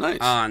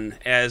on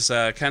as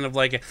kind of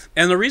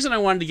and the reason I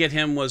wanted to get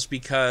him was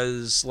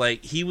because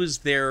he was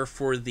there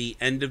for the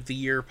end of the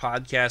year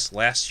podcast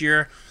last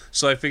year,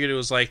 so I figured it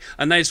was a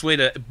nice way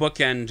to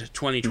bookend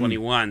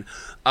 2021.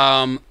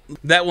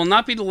 That will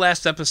not be the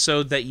last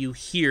episode that you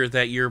hear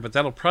that year, but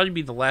that'll probably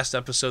be the last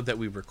episode that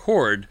we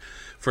record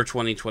for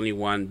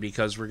 2021,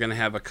 because we're going to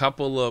have we're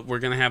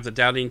going to have the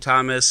Doubting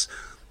Thomas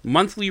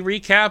monthly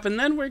recap, and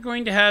then we're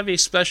going to have a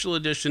special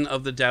edition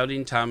of the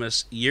Doubting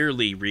Thomas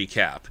yearly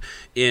recap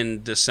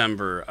in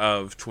December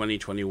of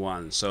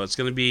 2021. So it's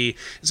going to be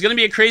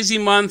a crazy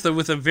month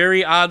with a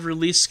very odd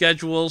release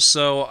schedule.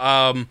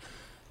 So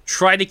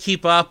try to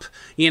keep up.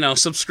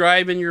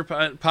 Subscribe in your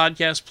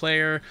podcast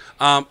player.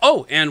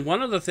 And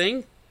one other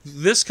thing.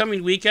 this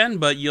coming weekend,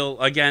 but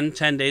you'll, again,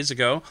 10 days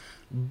ago.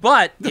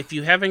 But if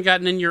you haven't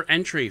gotten in your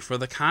entry for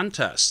the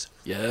contest,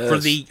 yes,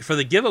 for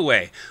the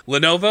giveaway,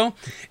 Lenovo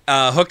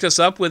hooked us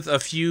up with a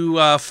few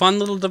fun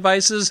little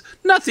devices.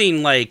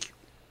 Nothing like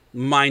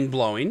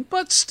mind-blowing,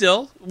 but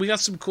still, we got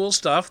some cool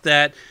stuff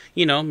that,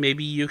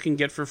 maybe you can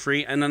get for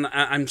free. And then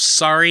I'm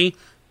sorry,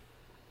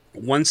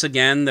 once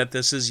again, that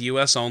this is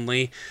U.S.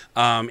 only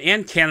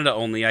and Canada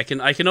only. I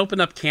can open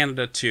up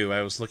Canada too.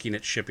 I was looking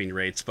at shipping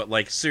rates, but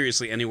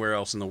seriously, anywhere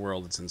else in the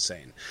world, it's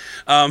insane.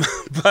 But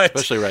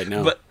especially right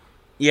now.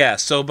 Yeah,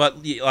 but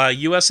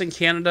U.S. and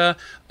Canada,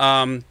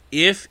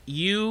 if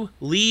you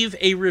leave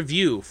a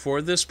review for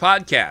this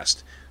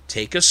podcast,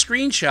 take a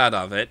screenshot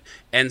of it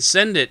and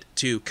send it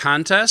to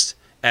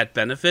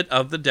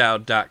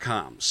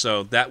contest@benefitofthedowd.com.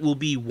 So that will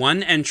be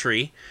one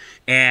entry.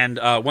 And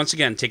once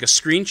again, take a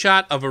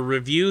screenshot of a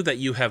review that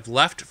you have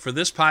left for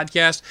this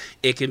podcast.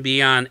 It can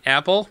be on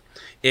Apple.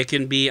 It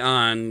can be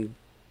on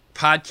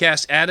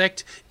Podcast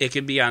Addict, it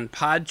can be on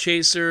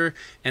Podchaser,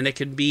 and it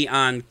can be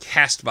on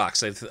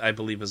Castbox, I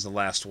believe is the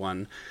last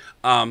one.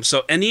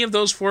 So any of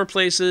those 4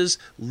 places,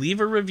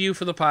 leave a review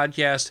for the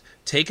podcast,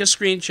 take a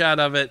screenshot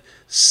of it,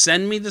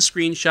 send me the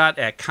screenshot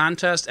at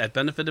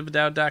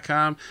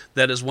contest@benefitofthedowd.com.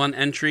 That is one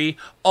entry.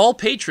 All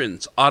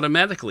patrons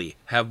automatically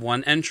have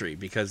one entry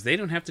because they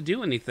don't have to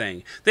do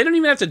anything. They don't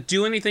even have to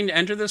do anything to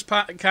enter this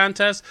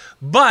contest,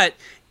 but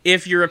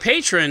if you're a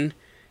patron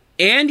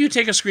and you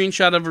take a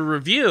screenshot of a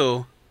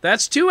review,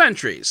 that's 2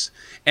 entries.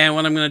 And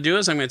what I'm going to do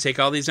is I'm going to take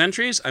all these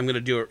entries, I'm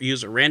going to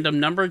use a random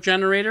number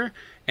generator,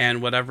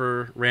 and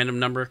whatever random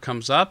number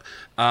comes up,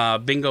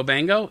 bingo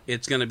bango,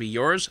 it's going to be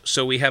yours.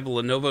 So we have a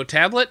Lenovo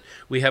tablet,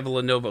 we have a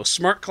Lenovo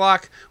smart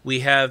clock,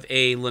 we have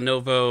a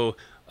Lenovo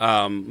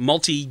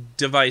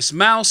multi-device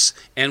mouse,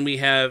 and we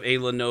have a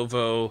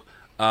Lenovo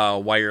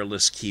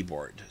wireless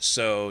keyboard.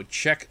 So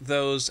check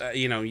those.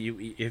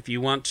 If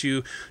you want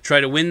to try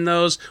to win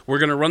those, we're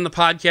going to run the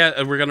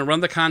podcast. We're going to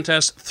run the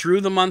contest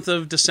through the month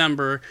of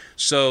December.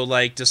 So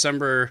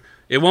December.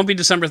 It won't be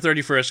December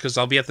 31st because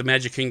I'll be at the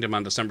Magic Kingdom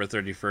on December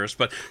 31st.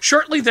 But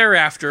shortly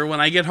thereafter, when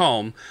I get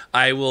home,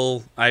 I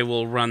will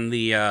run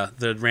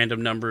the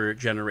random number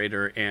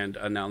generator and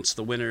announce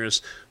the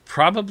winners.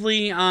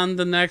 Probably on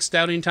the next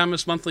Doubting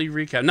Thomas Monthly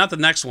Recap. Not the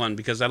next one,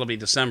 because that'll be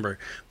December,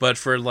 but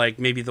for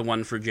maybe the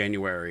one for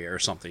January or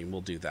something,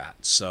 we'll do that.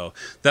 So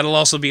that'll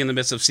also be in the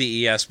midst of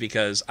CES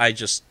because I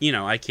just,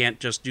 I can't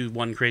just do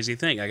one crazy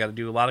thing. I got to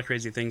do a lot of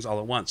crazy things all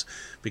at once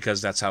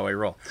because that's how I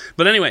roll.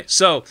 But anyway,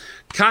 so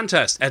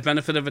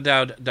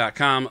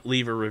contest@benefitofthedowd.com.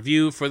 Leave a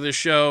review for this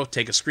show,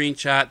 take a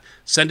screenshot,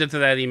 send it to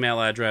that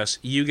email address.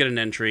 You get an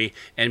entry,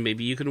 and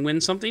maybe you can win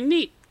something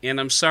neat. And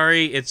I'm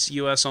sorry it's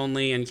U.S.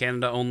 only and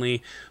Canada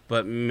only,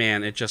 but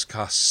man, it just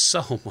costs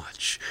so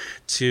much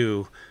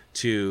to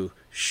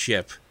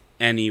ship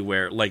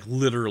anywhere,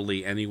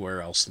 literally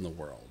anywhere else in the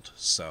world.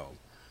 So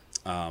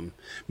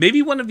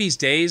maybe one of these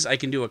days I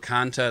can do a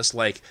contest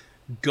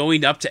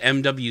going up to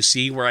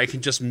MWC where I can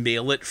just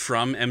mail it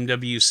from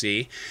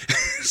MWC.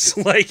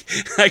 So, I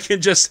can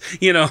just,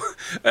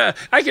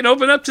 I can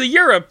open up to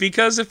Europe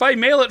because if I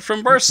mail it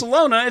from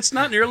Barcelona, it's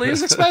not nearly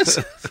as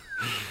expensive.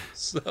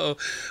 So,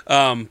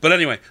 but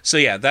anyway, so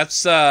yeah,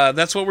 that's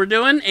what we're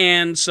doing,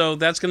 and so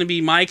that's going to be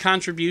my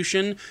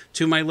contribution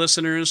to my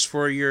listeners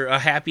for your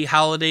happy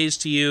holidays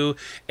to you,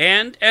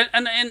 and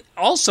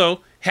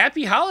also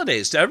happy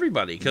holidays to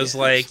everybody, because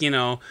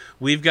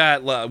we've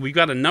got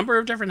a number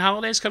of different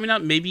holidays coming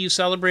up. Maybe you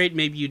celebrate,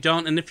 maybe you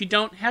don't, and if you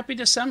don't, happy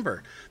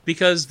December,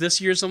 because this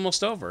year's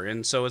almost over,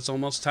 and so it's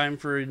almost time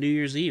for New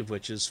Year's Eve,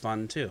 which is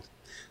fun too.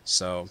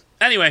 So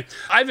anyway,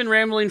 I've been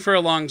rambling for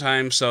a long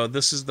time, so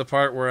this is the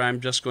part where I'm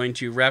just going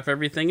to wrap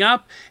everything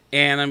up,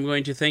 and I'm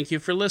going to thank you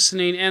for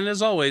listening, and as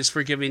always,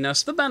 for giving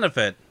us the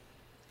benefit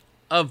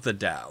of the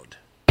Dowd.